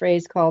on a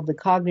phrase called the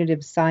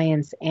cognitive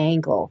science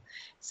angle.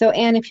 So,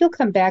 Anne, if you'll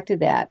come back to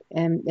that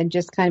and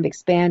just kind of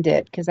expand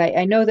it, because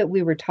I know that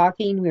we were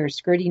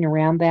skirting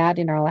around that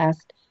in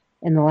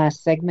the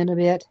last segment a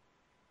bit.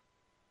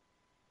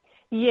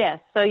 Yes.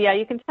 So, yeah,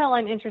 you can tell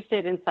I'm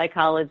interested in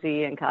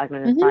psychology and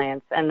cognitive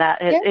science, and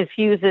that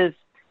infuses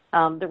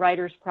the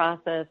writer's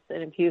process.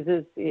 It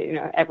infuses,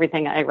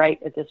 everything I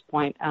write at this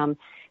point.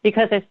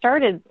 Because I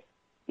started,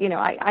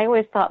 I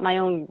always thought my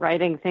own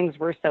writing things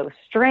were so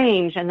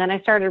strange, and then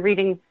I started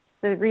reading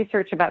the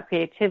research about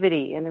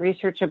creativity and the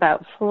research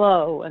about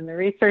flow and the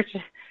research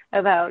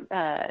about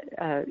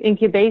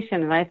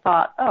incubation, and I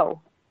thought,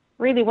 oh,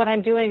 really what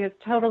I'm doing is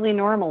totally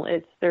normal.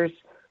 There's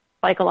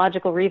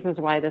psychological reasons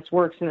why this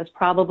works, and it's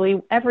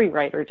probably every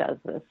writer does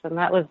this, and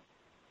that was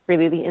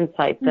really the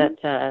insight that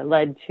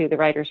led to the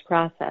writer's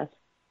process.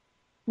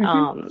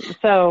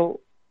 So,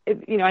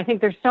 I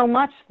think there's so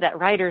much that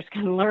writers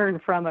can learn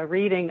from a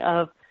reading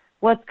of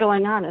what's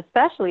going on,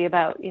 especially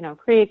about,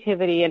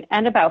 creativity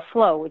and about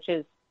flow, which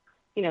is,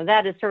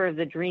 that is sort of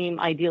the dream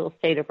ideal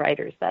state of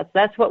writers.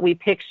 That's what we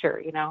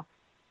picture,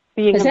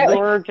 being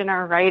absorbed in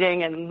our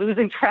writing and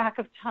losing track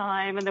of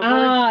time and the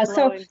words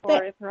flowing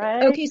forth,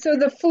 right? Okay, so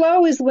the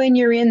flow is when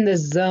you're in the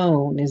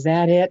zone. Is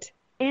that it?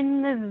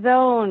 In the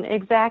zone,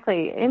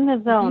 exactly. In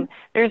the zone.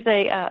 There's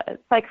a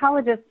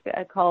psychologist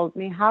called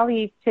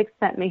Mihaly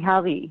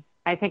Csikszentmihalyi.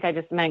 I think I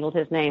just mangled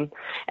his name.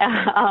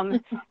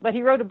 But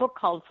he wrote a book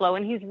called Flow,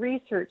 and he's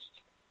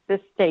researched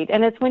this state.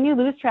 And it's when you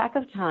lose track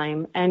of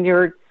time and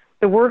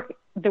the work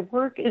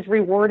is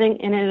rewarding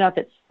in and of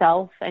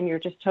itself, and you're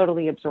just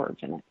totally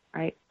absorbed in it,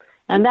 right?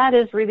 And that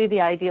is really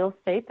the ideal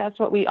state. That's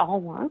what we all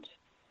want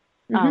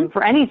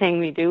for anything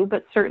we do,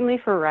 but certainly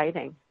for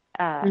writing.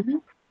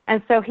 And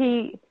so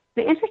the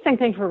interesting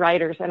thing for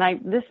writers,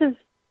 and this is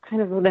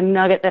kind of the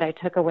nugget that I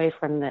took away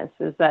from this,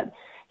 is that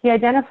he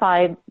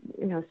identified,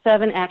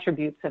 7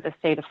 attributes of a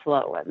state of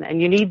flow,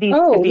 and you need these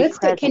to be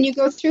present. Can you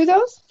go through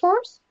those for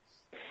us?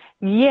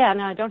 Yeah,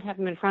 no, I don't have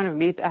them in front of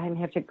me. I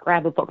have to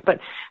grab a book. But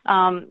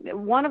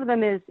one of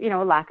them is, a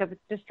lack of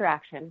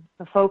distraction,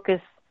 the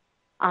focus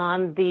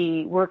on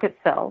the work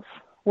itself,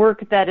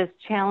 work that is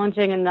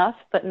challenging enough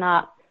but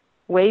not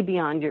way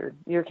beyond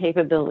your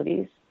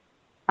capabilities,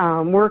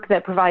 work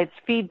that provides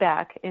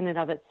feedback in and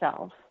of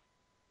itself,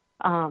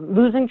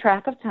 losing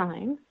track of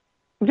time.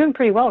 I'm doing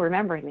pretty well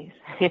remembering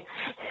these.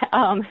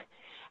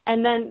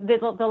 And then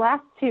the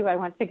last 2 I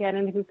want to get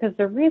into because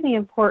they're really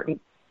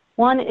important.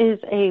 One is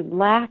a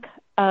lack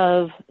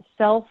of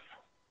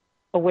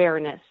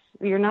self-awareness.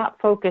 You're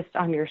not focused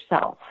on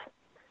yourself.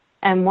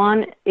 And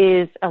one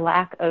is a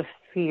lack of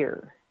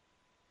fear.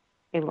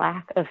 a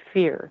lack of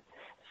fear.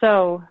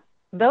 So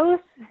those,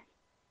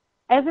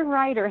 as a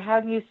writer, how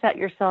do you set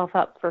yourself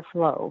up for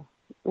flow?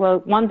 Well,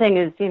 one thing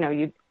is,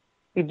 you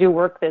do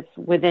work that's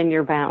within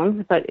your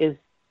bounds, but is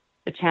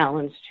a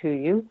challenge to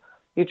you.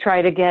 You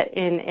try to get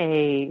in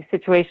a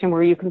situation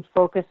where you can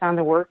focus on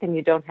the work and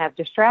you don't have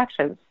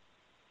distractions.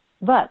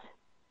 But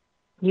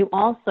you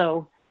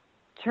also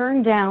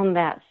turn down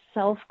that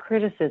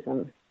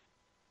self-criticism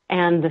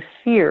and the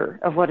fear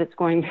of what it's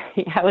going to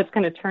be, how it's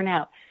going to turn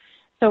out.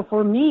 So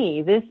for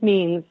me, this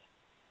means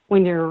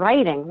when you're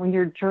writing, when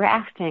you're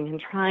drafting and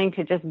trying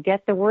to just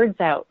get the words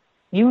out,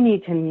 you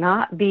need to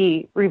not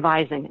be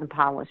revising and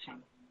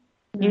polishing.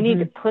 You need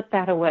to put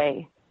that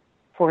away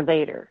for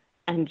later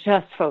and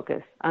just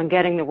focus on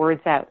getting the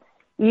words out.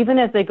 Even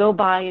as they go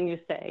by and you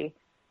say,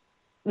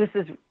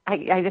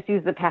 I just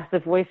use the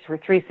passive voice for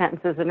 3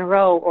 sentences in a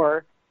row,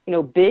 or,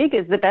 big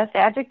is the best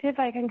adjective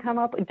I can come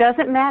up with. It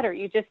doesn't matter.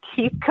 You just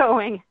keep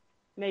going.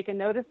 Make a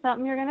note of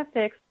something you're going to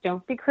fix.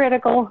 Don't be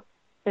critical.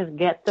 Just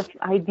get the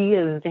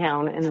ideas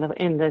down in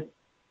the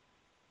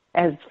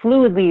as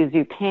fluidly as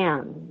you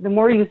can. The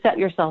more you set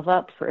yourself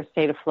up for a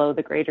state of flow,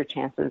 the greater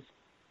chances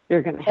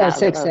you're going to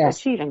have of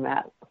achieving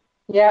that.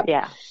 Yep.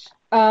 Yeah.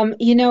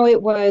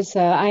 It was,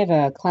 I have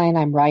a client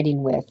I'm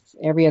writing with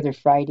every other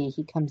Friday.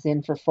 He comes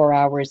in for 4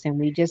 hours and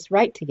we just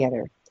write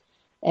together.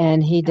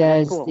 And he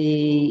does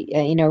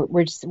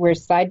we're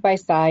side by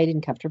side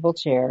in comfortable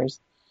chairs.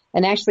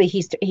 And actually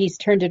he's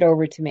turned it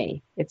over to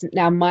me. It's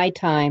now my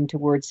time to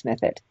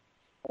wordsmith it.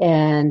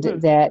 And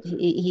that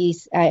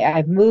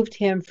I've moved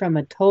him from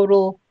a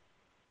total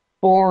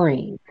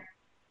boring,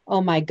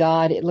 oh my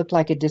God, it looked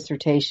like a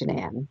dissertation,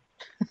 Anne.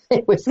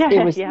 It was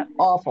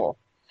awful.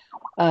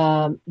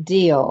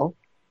 Deal,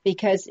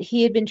 because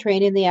he had been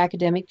trained in the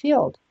academic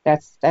field.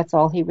 That's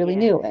all he really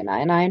knew, and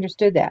I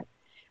understood that.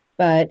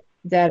 But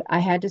that I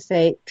had to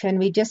say, can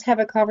we just have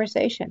a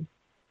conversation?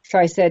 So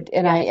I said,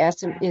 and I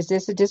asked him,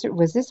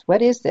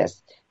 what is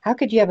this? How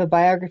could you have a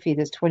biography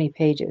that's 20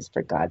 pages,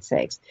 for God's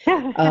sakes?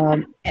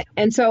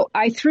 And so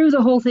I threw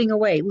the whole thing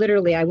away.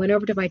 Literally, I went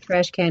over to my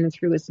trash can and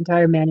threw his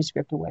entire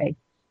manuscript away.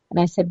 And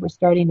I said, we're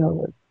starting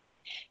over.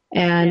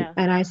 And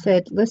I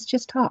said, let's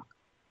just talk.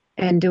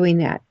 And doing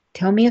that,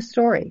 tell me a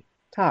story,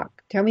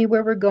 talk, tell me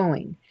where we're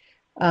going.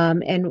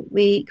 And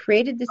we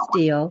created this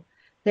deal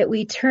that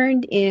we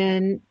turned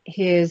in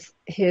his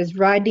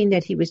writing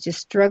that he was just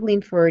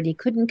struggling for and he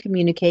couldn't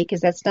communicate because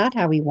that's not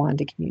how he wanted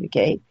to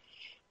communicate,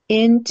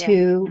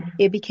 into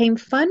it became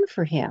fun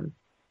for him.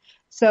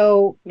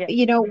 So,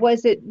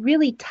 was it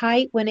really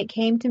tight when it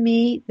came to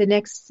me,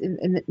 the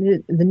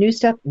new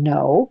stuff?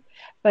 No,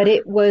 but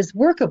it was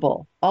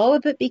workable. All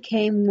of it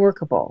became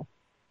workable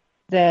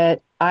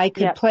that I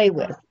could play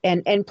with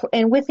and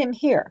with him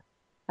here.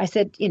 I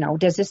said,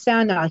 does this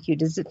sound like you?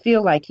 Does it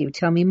feel like you?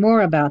 Tell me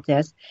more about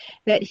this.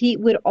 That he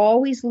would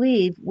always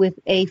leave with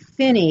a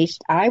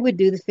finished, I would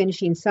do the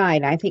finishing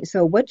side. I think,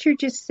 so what you're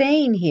just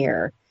saying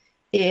here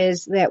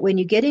is that when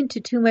you get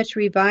into too much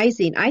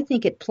revising, I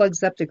think it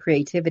plugs up the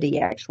creativity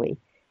actually.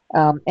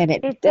 And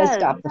it does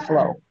stop the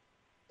flow.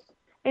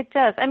 It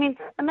does. I mean,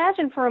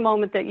 imagine for a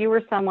moment that you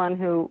were someone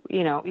who,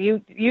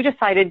 you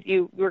decided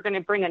you were going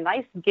to bring a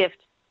nice gift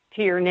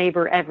to your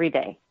neighbor every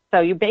day. So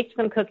you baked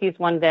them cookies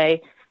one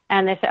day,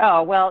 and they say,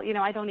 oh, well,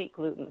 I don't eat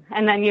gluten.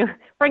 And then you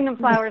bring them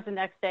flowers the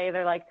next day.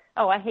 They're like,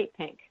 oh, I hate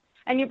pink.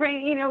 And you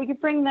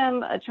bring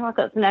them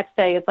chocolates the next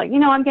day. It's like,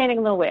 I'm gaining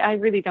a little weight. I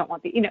really don't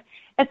want the,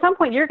 at some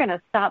point you're going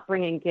to stop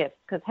bringing gifts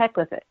because heck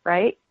with it,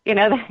 right?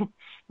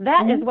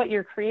 That is what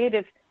your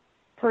creative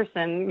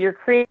person, your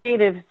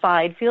creative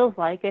side feels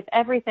like if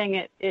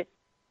everything it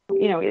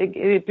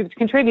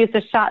contributes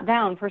is shot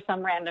down for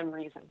some random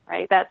reason,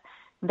 right?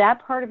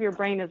 That part of your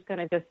brain is going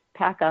to just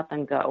pack up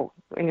and go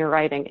when you're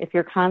writing if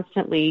you're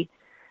constantly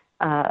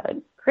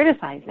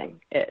criticizing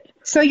it.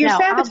 So you're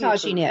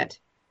sabotaging it.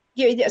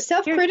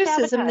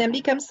 Self-criticism then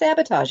becomes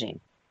sabotaging.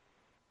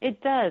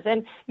 It does,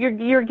 and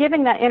you're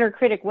giving that inner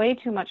critic way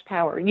too much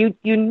power. You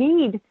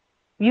need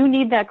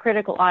that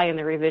critical eye in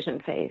the revision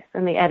phase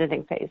and the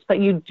editing phase, but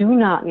you do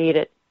not need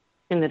it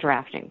in the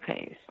drafting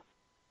phase.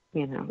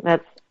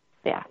 That's.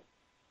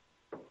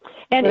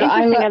 And well,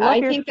 I love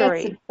your think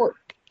story. That's important.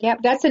 Yep,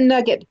 that's a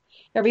nugget.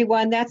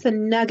 Everyone, that's a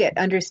nugget.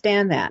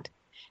 Understand that.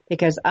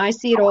 Because I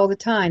see it all the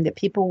time that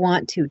people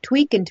want to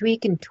tweak and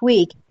tweak and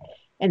tweak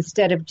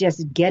instead of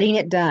just getting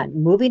it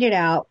done, moving it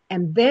out,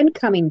 and then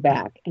coming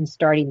back and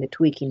starting the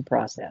tweaking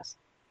process.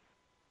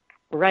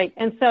 Right.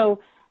 And so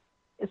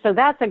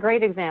that's a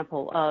great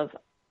example of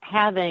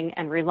having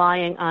and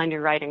relying on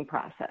your writing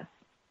process.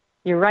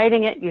 You're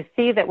writing it, you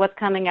see that what's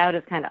coming out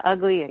is kind of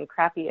ugly and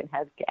crappy and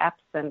has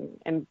gaps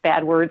and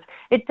bad words.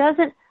 It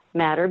doesn't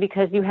matter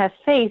because you have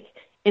faith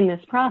in this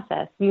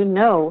process. You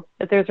know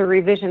that there's a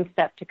revision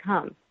step to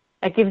come.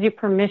 That gives you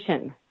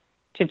permission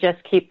to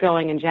just keep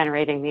going and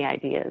generating the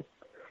ideas.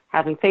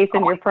 Having faith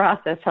in your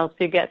process helps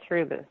you get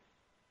through this.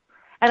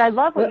 And I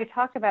love what you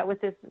talked about with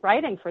this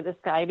writing for this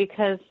guy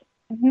because,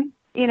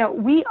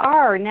 we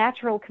are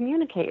natural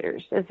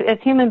communicators. As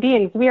human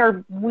beings, we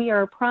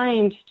are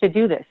primed to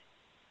do this.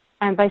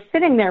 And by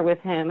sitting there with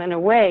him, in a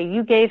way,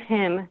 you gave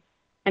him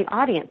an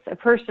audience, a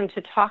person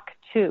to talk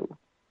to.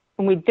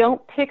 When we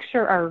don't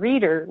picture our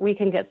reader, we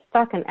can get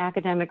stuck in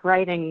academic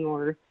writing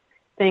or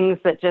things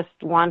that just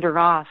wander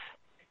off.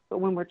 But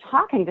when we're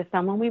talking to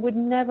someone, we would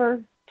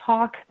never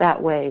talk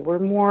that way. We're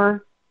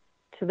more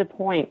to the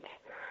point,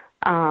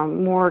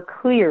 more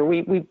clear.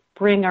 We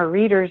bring our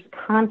readers'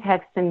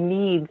 context and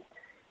needs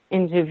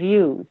into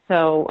view.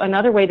 So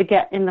another way to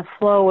get in the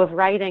flow of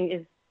writing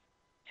is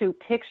to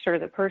picture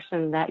the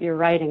person that you're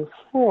writing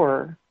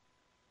for.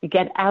 You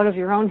get out of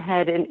your own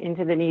head and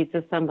into the needs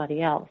of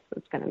somebody else.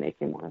 It's going to make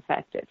you more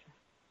effective.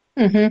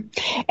 Mm-hmm.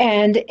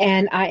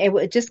 And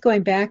I just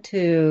going back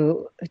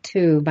to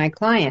my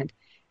client,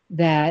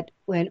 that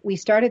when we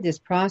started this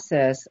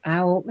process,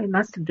 it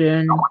must have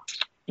been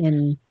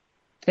in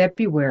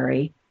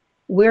February.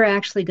 We're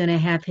actually going to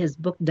have his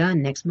book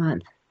done next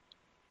month.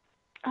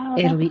 Oh,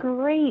 that's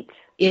great.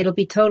 It'll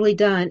be totally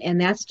done,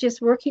 and that's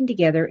just working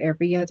together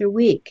every other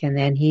week. And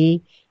then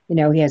he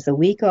has a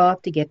week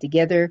off to get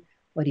together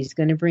what he's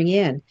going to bring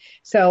in.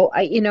 So,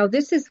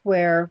 this is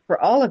where, for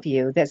all of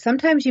you, that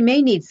sometimes you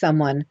may need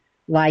someone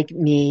like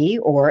me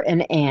or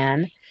an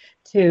Anne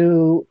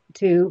to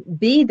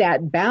be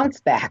that bounce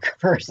back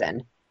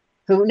person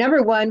who,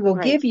 number one, will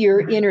give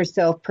your inner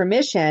self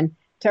permission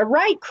to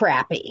write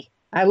crappy.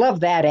 I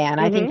love that, Anne.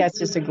 I think that's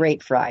just a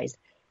great phrase.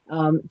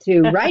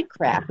 To write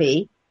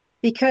crappy,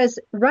 because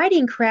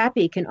writing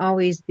crappy can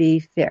always be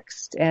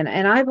fixed. And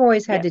I've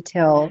always had to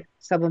tell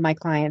some of my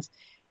clients,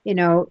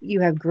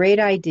 you have great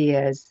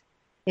ideas.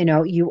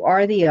 You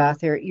are the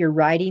author. Your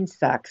writing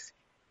sucks.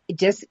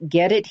 Just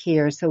get it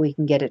here so we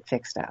can get it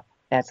fixed up.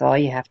 That's all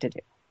you have to do.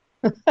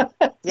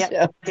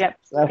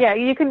 Yeah,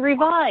 you can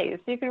revise.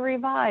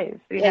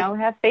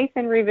 Have faith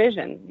in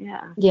revision.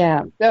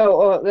 Yeah.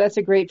 Oh, that's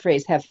a great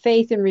phrase. Have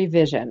faith in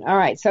revision. All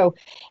right. So,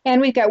 and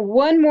we've got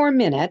one more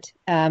minute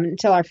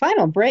until our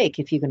final break,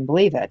 if you can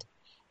believe it.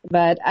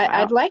 But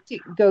I'd like to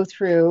go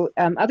through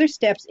other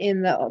steps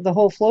in the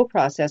whole flow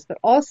process, but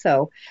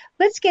also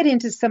let's get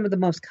into some of the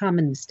most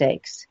common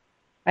mistakes.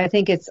 I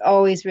think it's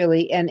always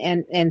really,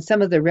 and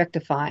some of the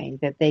rectifying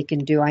that they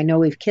can do. I know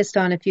we've kissed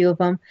on a few of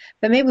them,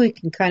 but maybe we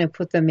can kind of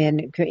put them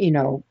in,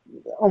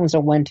 almost a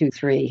 1, 2,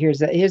 3. Here's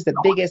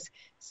the biggest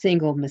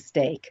single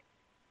mistake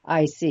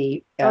I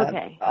see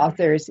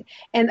authors.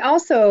 And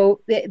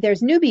also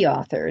there's newbie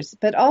authors,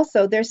 but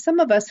also there's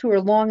some of us who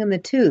are long in the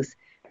tooth.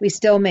 We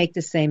still make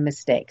the same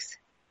mistakes.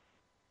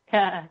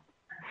 I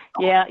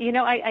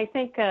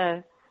think,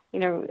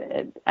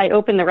 I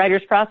opened the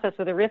writer's process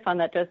with a riff on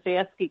that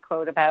Dostoevsky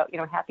quote about,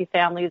 happy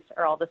families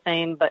are all the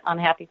same, but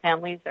unhappy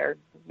families are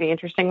the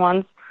interesting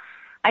ones.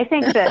 I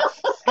think that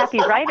happy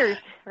writers...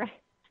 Right?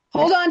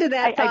 Hold on to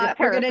that thought.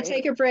 We're going to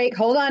take a break.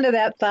 Hold on to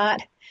that thought,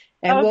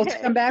 and we'll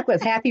come back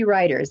with Happy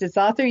Writers. It's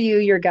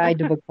AuthorU, your guide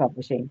to book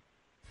publishing.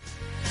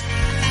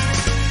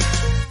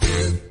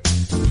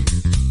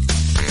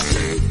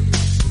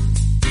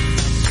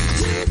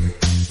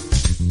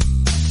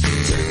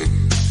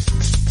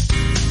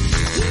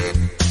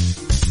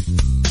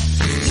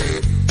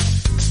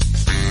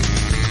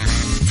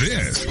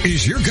 This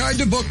is your guide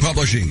to book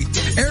publishing.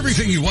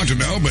 Everything you want to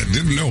know but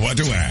didn't know what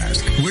to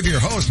ask. With your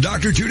host,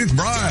 Dr. Judith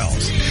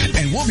Briles.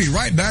 And we'll be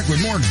right back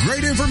with more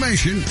great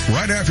information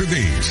right after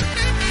these.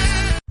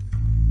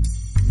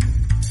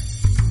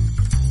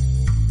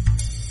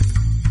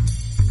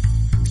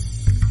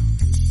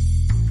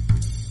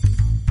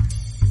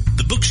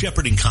 The book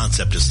shepherding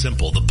concept is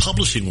simple. The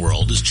publishing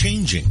world is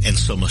changing, and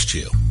so must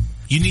you.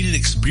 You need an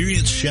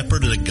experienced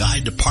shepherd and a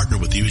guide to partner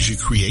with you as you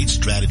create,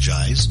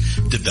 strategize,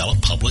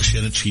 develop, publish,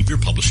 and achieve your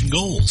publishing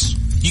goals.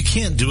 You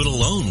can't do it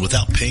alone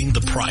without paying the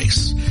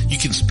price. You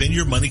can spend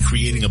your money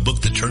creating a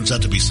book that turns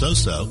out to be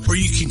so-so, or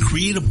you can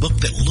create a book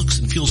that looks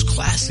and feels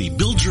classy,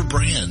 builds your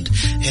brand,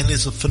 and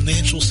is a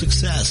financial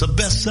success, a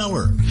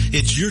bestseller.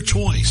 It's your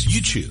choice.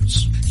 You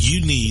choose.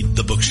 You need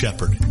the book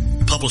shepherd.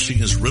 Publishing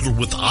is riddled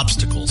with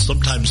obstacles,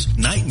 sometimes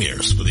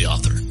nightmares for the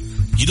author.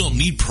 You don't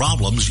need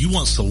problems. You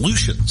want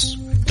solutions.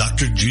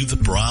 Dr. Judith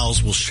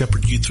Briles will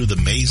shepherd you through the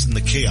maze and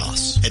the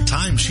chaos. At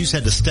times, she's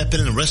had to step in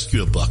and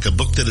rescue a book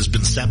that has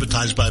been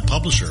sabotaged by a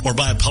publisher or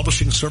by a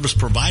publishing service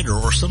provider,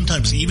 or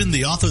sometimes even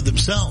the author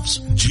themselves.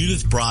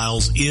 Judith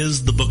Briles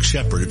is the book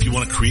shepherd if you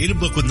want to create a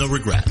book with no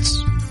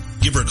regrets.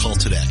 Give her a call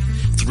today.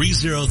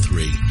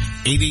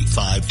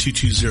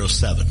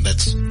 303-885-2207.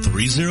 That's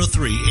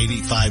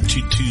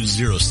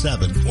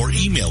 303-885-2207. Or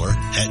email her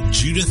at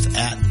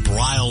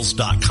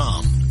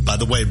judith@briles.com. By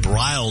the way,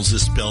 Briles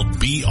is spelled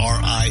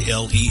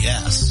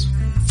B-R-I-L-E-S.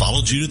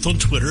 Follow Judith on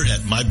Twitter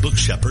at My Book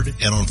Shepherd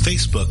and on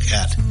Facebook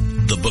at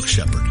The Book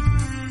Shepherd.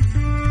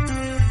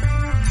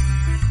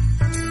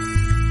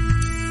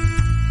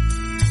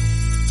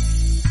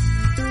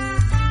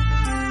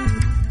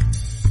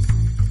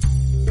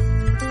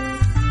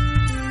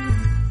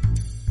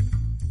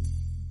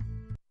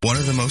 One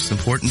of the most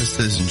important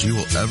decisions you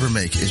will ever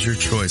make is your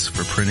choice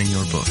for printing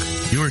your book.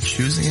 You are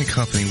choosing a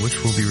company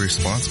which will be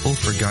responsible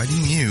for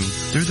guiding you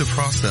through the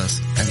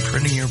process and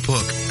printing your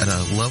book at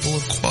a level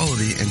of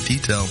quality and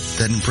detail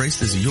that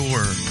embraces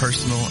your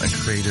personal and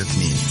creative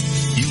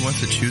needs. You want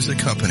to choose a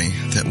company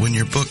that when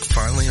your book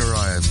finally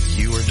arrives,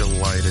 you are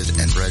delighted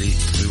and ready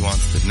to move on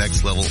to the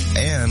next level,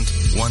 and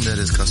one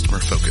that is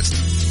customer focused.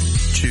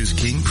 Choose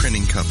King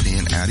Printing Company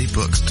and Addy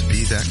Books to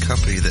be that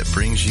company that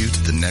brings you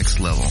to the next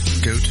level.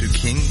 Go to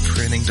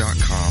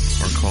kingprinting.com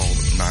or call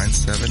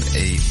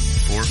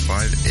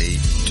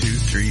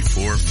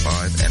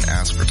 978-458-2345 and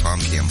ask for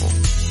Tom Campbell.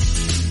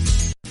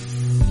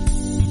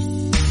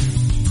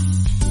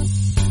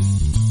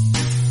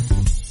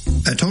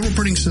 At Total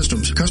Printing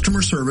Systems,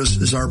 customer service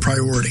is our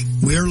priority.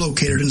 We are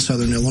located in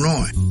Southern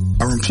Illinois.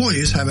 Our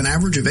employees have an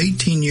average of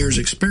 18 years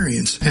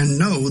experience and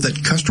know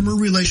that customer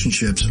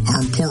relationships are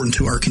important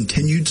to our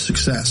continued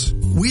success.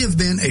 We have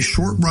been a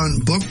short-run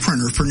book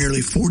printer for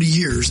nearly 40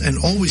 years and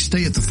always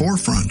stay at the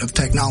forefront of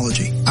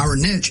technology. Our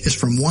niche is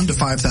from 1 to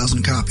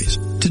 5,000 copies.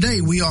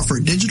 Today, we offer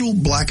digital,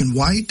 black and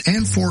white,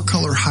 and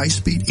 4-color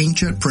high-speed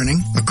inkjet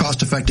printing, a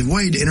cost-effective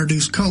way to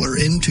introduce color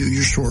into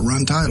your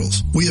short-run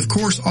titles. We, of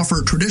course,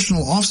 offer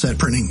traditional offset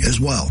printing as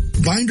well.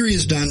 Bindery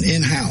is done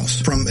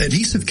in-house, from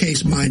adhesive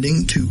case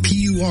binding to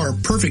PUR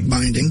perfect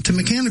binding to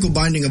mechanical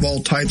binding of all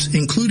types,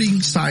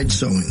 including side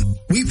sewing.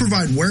 We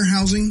provide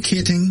warehousing,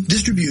 kitting,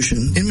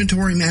 distribution,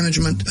 inventory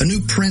management, a new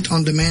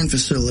print-on-demand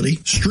facility,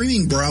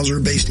 streaming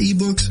browser-based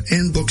ebooks,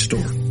 and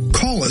bookstore.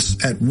 Call us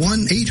at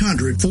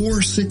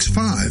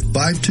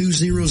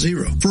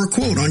 1-800-465-5200 for a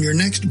quote on your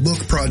next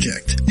book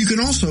project. You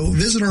can also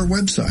visit our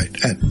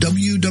website at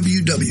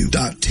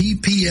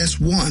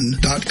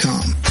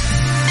www.tps1.com.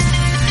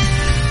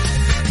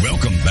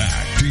 Welcome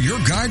back to your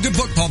guide to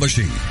book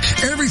publishing.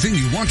 Everything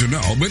you want to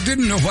know but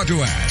didn't know what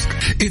to ask.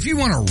 If you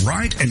want to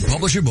write and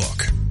publish a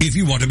book, if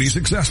you want to be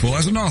successful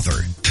as an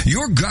author,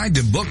 your guide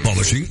to book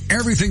publishing,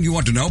 everything you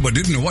want to know but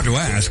didn't know what to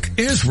ask,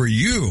 is for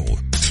you.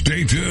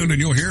 Stay tuned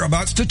and you'll hear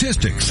about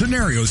statistics,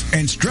 scenarios,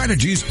 and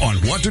strategies on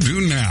what to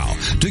do now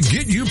to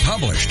get you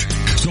published.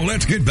 So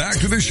let's get back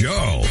to the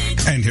show.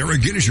 And here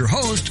again is your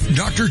host,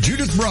 Dr.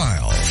 Judith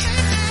Briles.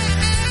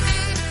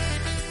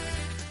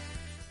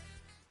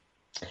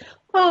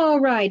 All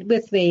right,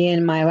 with me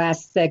in my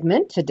last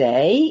segment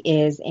today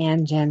is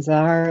Anne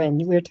Janzer,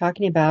 and we're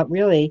talking about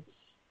really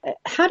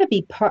how to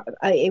be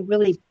a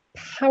really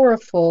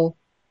powerful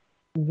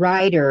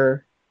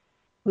writer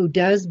who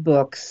does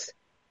books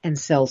and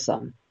sells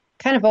them,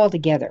 kind of all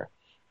together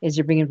as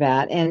you're bringing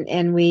about.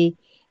 And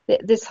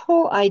this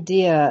whole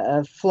idea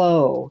of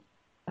flow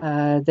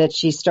that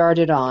she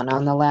started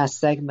on the last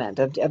segment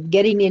of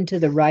getting into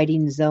the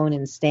writing zone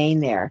and staying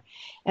there.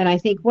 And I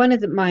think one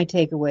of my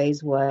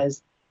takeaways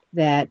was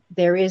that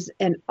there is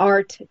an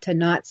art to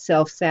not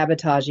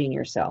self-sabotaging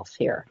yourself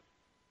here.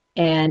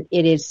 And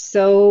it is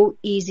so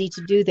easy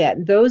to do that.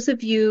 And those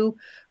of you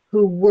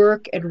who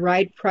work and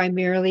write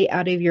primarily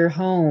out of your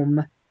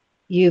home,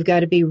 you've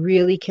got to be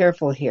really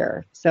careful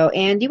here. So,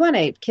 Anne, do you want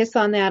to kiss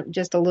on that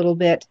just a little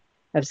bit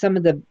of some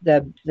of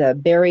the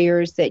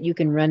barriers that you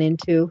can run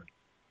into?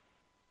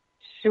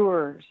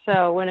 Sure.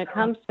 So when it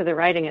comes to the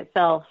writing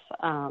itself,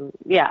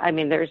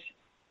 there's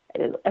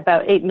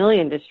about 8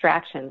 million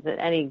distractions at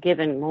any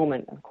given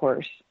moment, of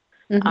course.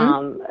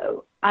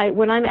 Mm-hmm.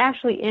 When I'm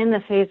actually in the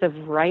phase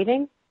of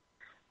writing,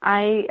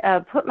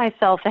 I put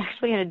myself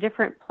actually in a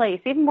different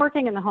place. Even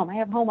working in the home, I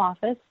have home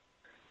office,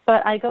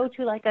 but I go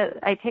to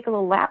I take a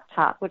little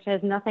laptop, which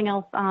has nothing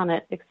else on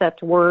it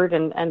except Word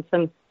and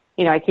some,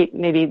 I keep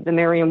maybe the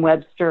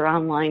Merriam-Webster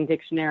online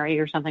dictionary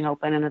or something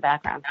open in the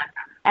background.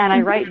 And I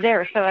write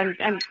there. So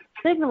I'm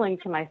signaling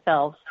to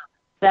myself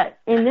that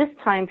in this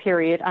time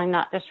period, I'm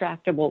not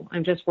distractible.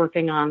 I'm just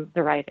working on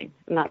the writing,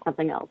 not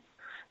something else.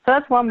 So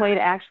that's one way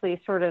to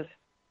actually sort of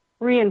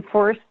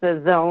reinforce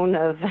the zone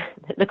of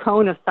the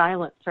cone of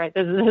silence, right?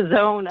 The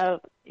zone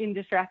of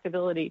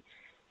indistractability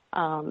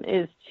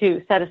is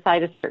to set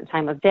aside a certain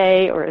time of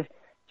day or a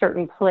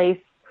certain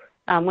place.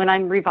 When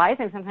I'm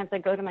revising, sometimes I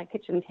go to my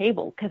kitchen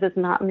table because it's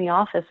not in the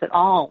office at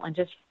all and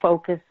just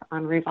focus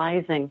on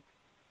revising.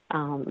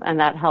 And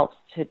that helps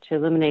to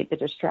eliminate the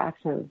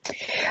distractions.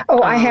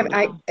 Oh,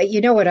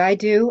 you know what I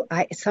do?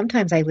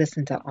 Sometimes I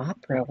listen to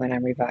opera when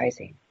I'm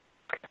revising.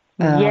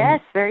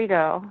 Yes, there you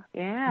go.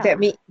 Yeah.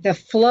 The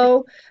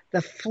flow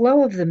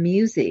of the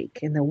music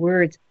and the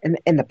words and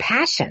the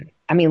passion.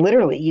 I mean,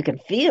 literally, you can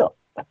feel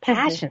the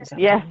passion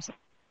sometimes. Yes.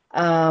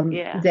 And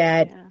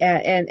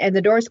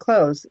the doors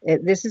close.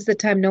 This is the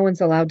time no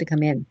one's allowed to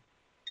come in.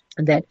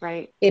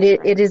 Right.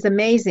 It is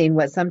amazing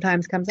what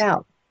sometimes comes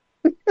out.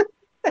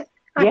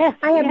 Yes,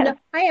 I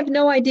have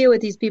no idea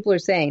what these people are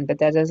saying, but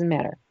that doesn't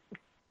matter.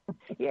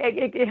 Yeah,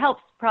 it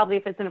helps probably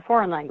if it's in a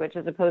foreign language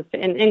as opposed to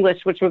in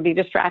English, which would be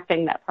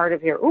distracting that part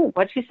of your,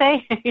 what'd she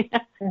say?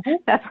 Mm-hmm.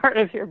 That part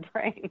of your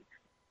brain.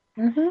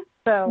 Mm-hmm.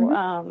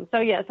 So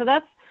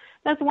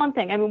that's one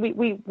thing. I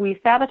mean, we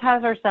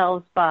sabotage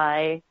ourselves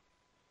by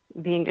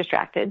being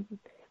distracted.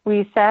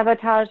 We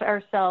sabotage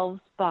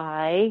ourselves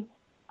by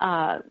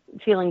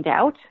feeling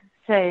doubt,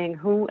 saying,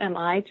 who am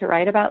I to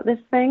write about this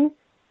thing?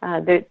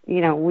 That,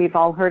 we've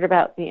all heard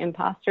about the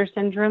imposter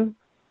syndrome,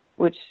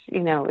 which,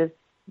 is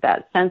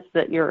that sense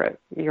that you're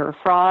a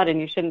fraud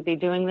and you shouldn't be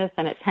doing this,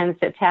 and it tends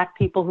to attack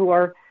people who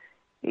are,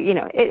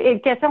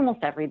 it gets almost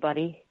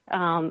everybody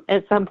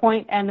at some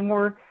point, and the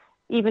more,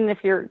 even if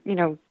you're,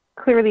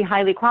 clearly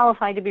highly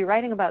qualified to be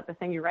writing about the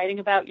thing you're writing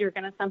about, you're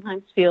going to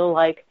sometimes feel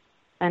like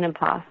an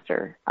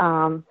imposter.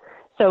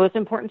 So it's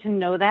important to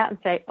know that and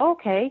say,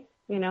 okay,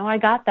 I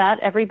got that.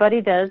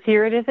 Everybody does.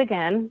 Here it is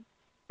again.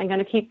 I'm going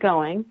to keep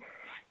going.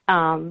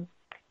 And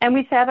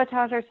we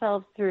sabotage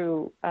ourselves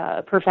through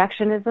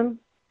perfectionism,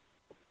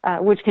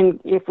 which can,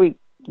 if we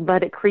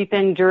let it creep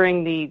in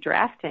during the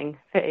drafting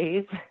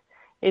phase,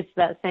 it's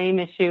that same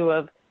issue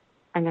of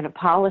I'm going to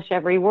polish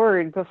every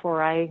word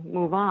before I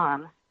move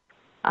on.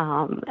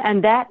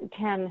 And that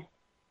can,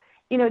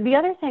 the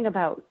other thing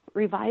about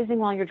revising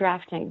while you're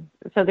drafting,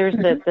 so there's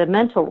the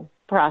mental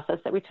process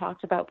that we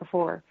talked about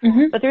before,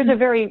 but there's a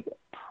very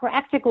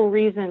practical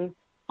reason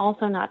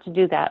also not to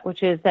do that,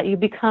 which is that you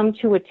become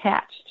too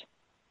attached,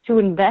 too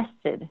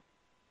invested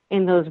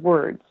in those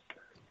words.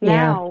 Yeah.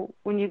 Now,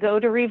 when you go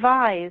to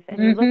revise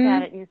and you look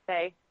at it and you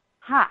say,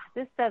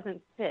 this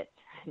doesn't fit,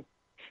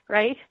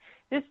 right?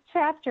 This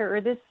chapter or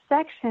this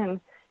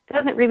section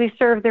doesn't really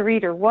serve the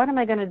reader. What am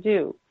I going to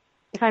do?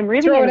 If I'm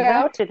really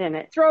invested in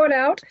it, throw it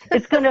out.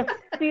 It's going to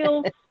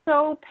feel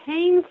so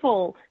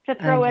painful to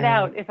throw it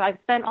out if I've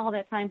spent all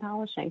that time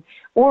polishing.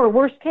 Or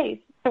worst case,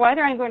 so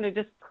either I'm going to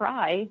just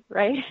cry,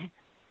 right?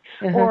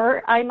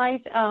 Or I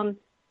might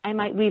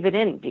leave it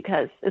in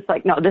because it's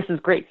like, no, this is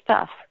great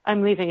stuff.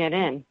 I'm leaving it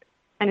in.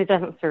 And it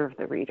doesn't serve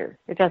the reader.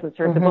 It doesn't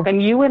serve the book.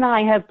 And you and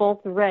I have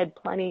both read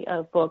plenty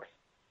of books,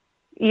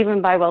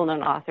 even by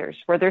well-known authors,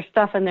 where there's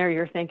stuff in there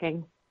you're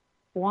thinking,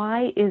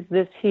 why is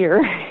this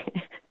here?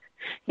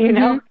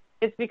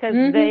 It's because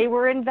they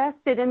were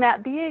invested in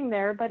that being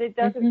there, but it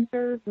doesn't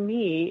serve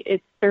me.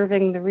 It's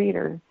serving the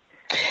reader.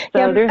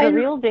 So there's a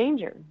real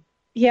danger.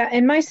 Yeah,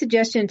 and my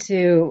suggestion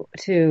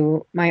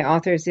to my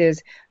authors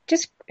is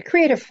just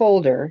create a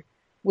folder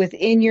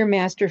within your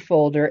master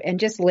folder and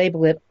just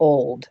label it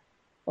old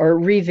or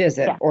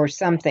revisit or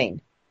something.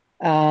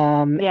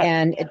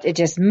 And it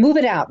just move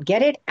it out,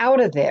 get it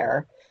out of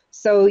there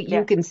so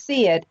you can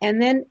see it.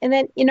 And then,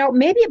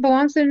 maybe it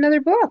belongs in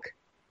another book.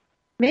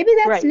 Maybe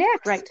that's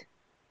next. Right.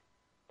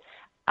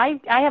 I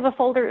have a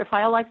folder, a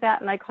file like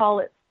that, and I call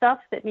it stuff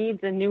that needs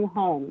a new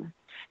home.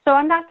 So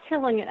I'm not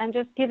killing it. I'm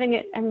just giving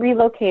it and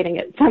relocating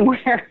it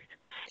somewhere.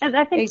 And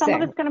I think some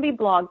of it's going to be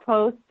blog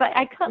posts. But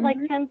I cut like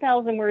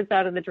 10,000 words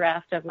out of the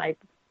draft of my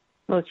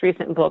most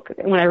recent book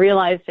when I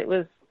realized it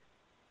was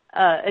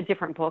a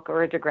different book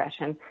or a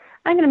digression.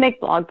 I'm going to make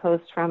blog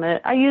posts from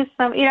it. I use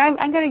some,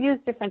 I'm going to use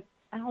different,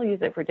 I'll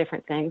use it for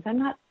different things. I'm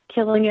not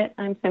killing it.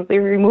 I'm simply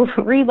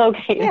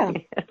relocating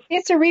it.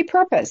 It's a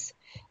repurpose.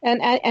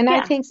 And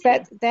I think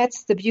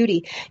that's the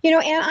beauty. And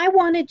I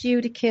wanted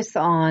you to kiss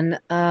on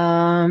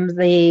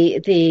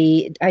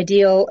the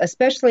ideal,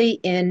 especially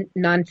in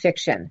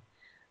nonfiction,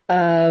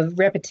 of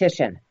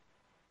repetition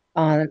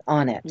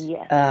on it.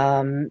 Yes.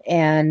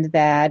 And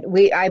that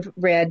I've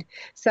read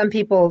some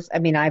people's,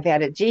 I've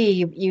had it,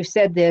 you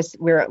said this,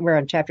 we're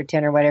on chapter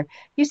 10 or whatever.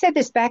 You said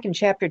this back in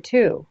chapter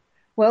 2.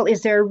 Well,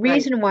 is there a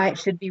reason why it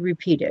should be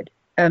repeated?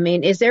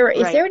 Is there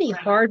any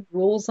hard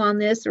rules on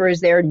this, or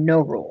is there no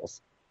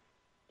rules?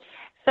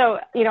 So,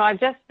 I've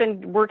just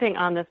been working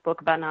on this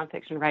book about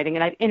nonfiction writing,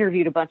 and I've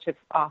interviewed a bunch of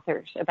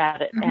authors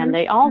about it, and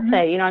they all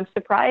say, I'm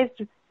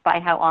surprised by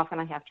how often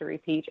I have to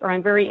repeat, or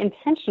I'm very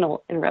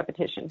intentional in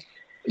repetition.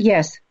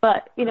 Yes.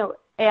 But, and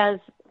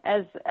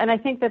I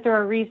think that there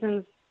are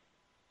reasons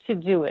to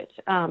do it.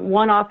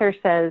 One author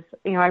says,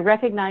 I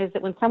recognize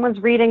that when someone's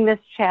reading this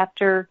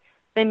chapter,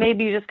 they may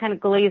be just kind of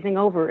glazing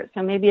over it,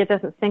 so maybe it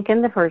doesn't sink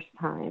in the first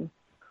time.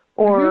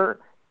 Or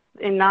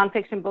in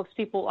nonfiction books,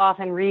 people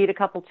often read a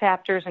couple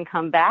chapters and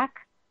come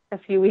back a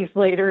few weeks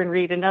later and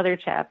read another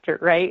chapter,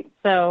 right?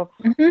 So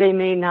they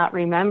may not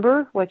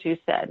remember what you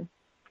said.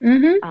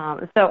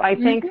 So I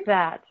think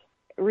that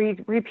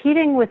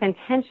repeating with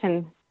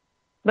intention,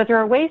 but there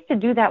are ways to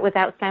do that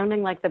without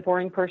sounding like the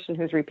boring person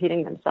who's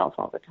repeating themselves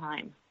all the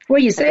time.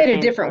 Well, you say it a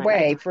different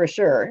way, for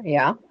sure,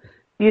 yeah.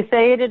 You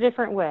say it a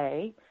different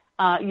way.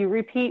 You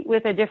repeat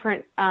with a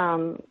different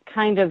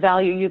kind of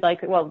value. You'd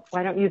like, well,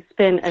 why don't you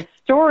spin a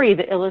story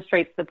that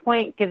illustrates the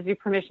point, gives you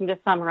permission to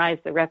summarize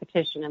the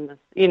repetition and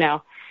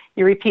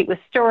you repeat with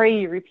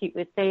story, you repeat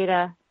with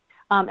data.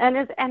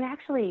 And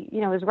actually,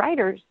 as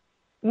writers,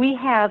 we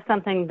have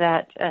something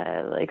that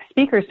like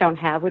speakers don't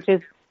have, which is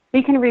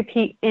we can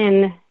repeat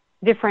in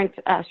different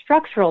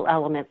structural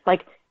elements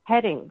like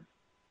headings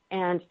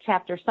and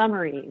chapter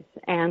summaries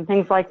and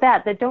things like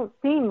that don't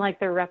seem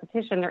like they're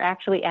repetition. They're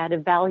actually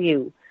added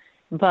value,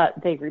 but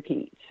they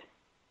repeat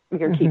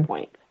your key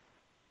points.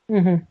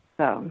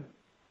 So,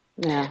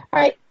 yeah. All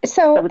right.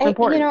 So it's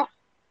important.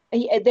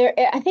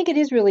 I think it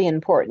is really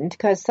important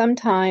because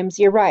sometimes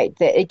you're right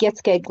that it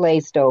gets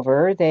glazed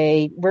over.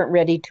 They weren't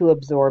ready to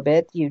absorb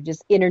it. You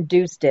just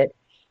introduced it,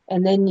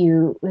 and then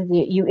you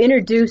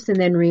introduce and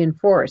then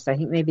reinforce. I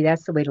think maybe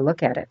that's the way to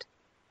look at it.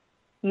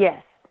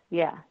 Yes.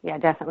 Yeah,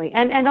 definitely.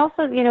 And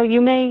also,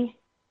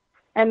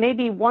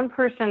 maybe one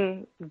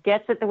person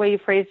gets it the way you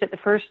phrased it the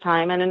first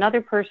time, and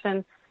another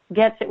person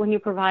gets it when you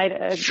provide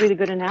a really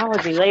good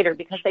analogy later,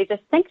 because they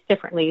just think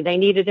differently. They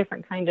need a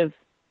different kind of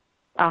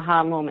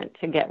aha moment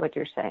to get what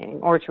you're saying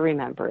or to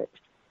remember it.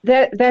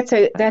 That's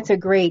a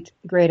great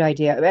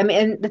idea. I mean,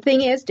 and the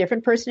thing is,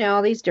 different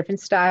personalities,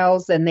 different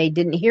styles, and they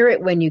didn't hear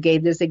it when you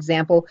gave this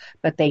example,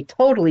 but they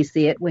totally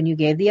see it when you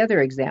gave the other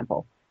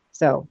example.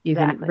 So you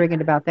can bring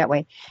it about that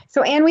way.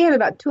 So, Anne, we have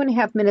about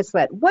 2.5 minutes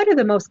left. What are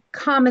the most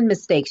common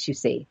mistakes you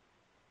see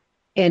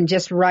in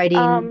just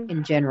writing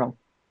in general?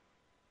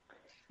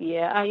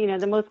 Yeah,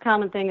 the most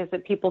common thing is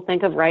that people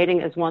think of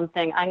writing as one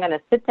thing. I'm going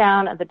to sit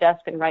down at the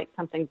desk and write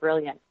something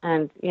brilliant.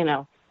 And,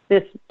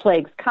 this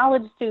plagues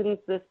college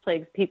students. This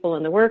plagues people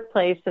in the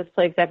workplace. This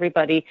plagues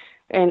everybody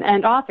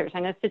and authors.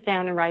 I'm going to sit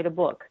down and write a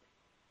book.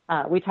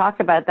 We talked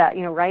about that.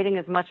 Writing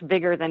is much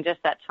bigger than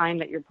just that time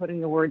that you're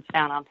putting the words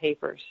down on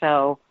paper.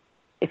 So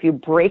if you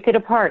break it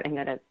apart, I'm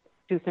going to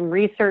do some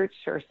research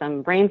or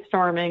some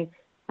brainstorming.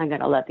 I'm going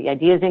to let the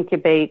ideas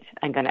incubate.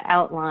 I'm going to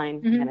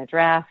outline. I'm going to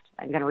draft.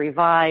 I'm going to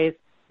revise.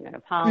 I'm going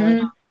to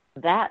polish.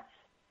 That's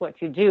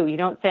what you do. You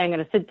don't say, I'm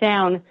going to sit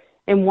down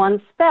in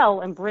one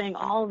spell and bring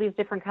all of these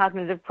different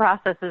cognitive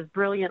processes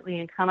brilliantly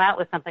and come out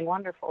with something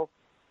wonderful.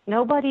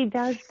 Nobody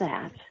does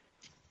that.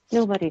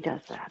 Nobody does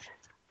that.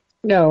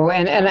 No,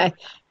 and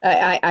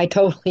I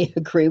totally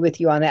agree with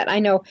you on that. I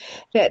know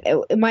that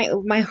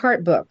my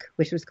heart book,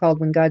 which was called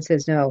When God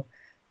Says No,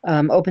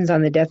 opens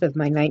on the death of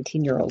my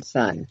 19-year-old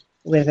son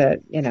with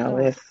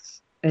with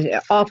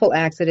an awful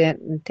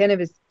accident, and 10 of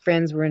his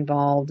friends were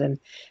involved, and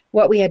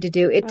what we had to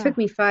do. It took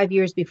me 5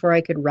 years before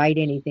I could write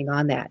anything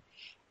on that.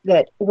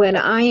 That when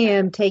I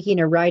am taking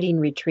a writing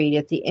retreat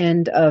at the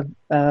end of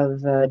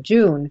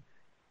June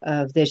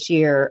of this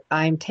year,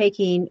 I'm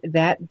taking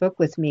that book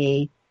with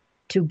me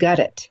to gut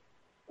it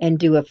and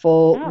do a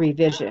full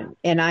revision.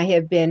 And I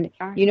have been,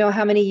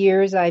 how many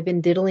years I've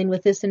been diddling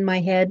with this in my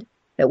head,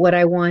 that what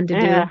I wanted to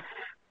do?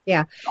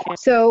 Yeah.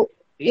 So,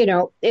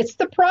 it's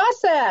the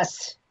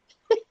process.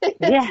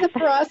 The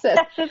process.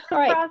 It's the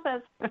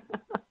process.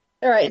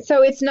 All right.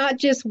 So it's not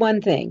just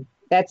one thing.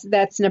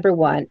 That's number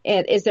one.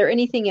 And is there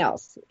anything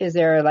else? Is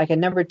there like a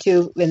number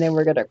two? And then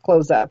we're going to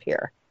close up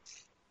here.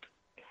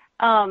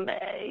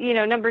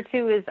 Number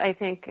two is, I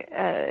think,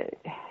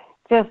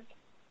 just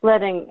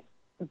letting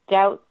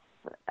doubts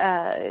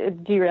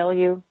derail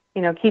you,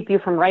 keep you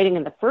from writing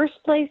in the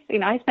first place.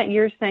 I spent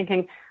years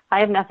thinking I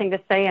have nothing to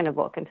say in a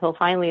book until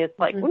finally it's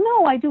like, well,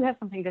 no, I do have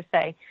something to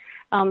say.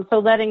 So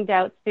letting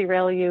doubts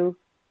derail you,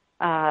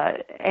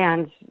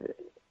 and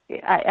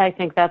I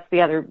think that's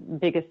the other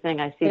biggest thing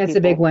I see. That's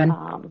a big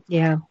one.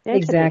 Yeah,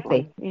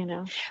 exactly.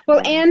 One,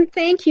 Well, Anne,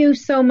 thank you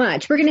so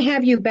much. We're going to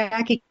have you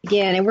back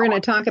again, and we're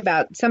going to talk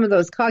about some of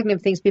those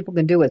cognitive things people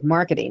can do with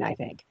marketing, I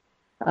think,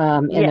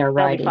 in their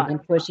writing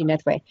and pushing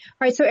that way. All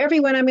right, so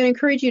everyone, I'm going to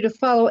encourage you to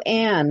follow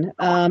Anne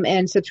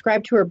and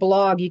subscribe to her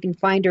blog. You can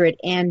find her at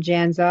Anne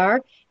Janzer.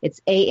 It's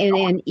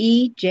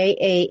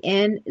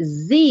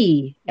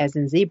ANNEJANZ, as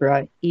in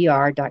zebra,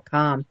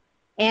 ER.com.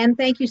 Anne,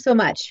 thank you so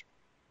much.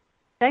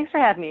 Thanks for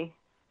having me.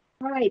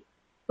 All right.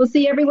 We'll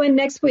see everyone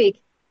next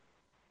week.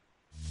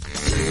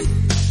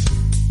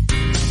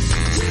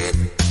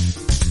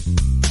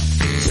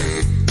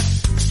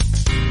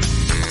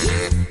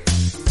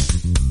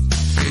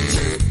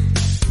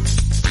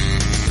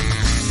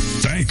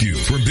 Thank you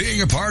for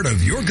being a part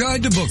of Your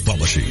Guide to Book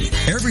Publishing.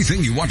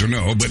 Everything you want to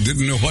know but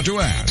didn't know what to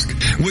ask.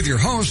 With your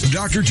host,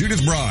 Dr.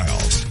 Judith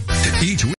Briles. Each week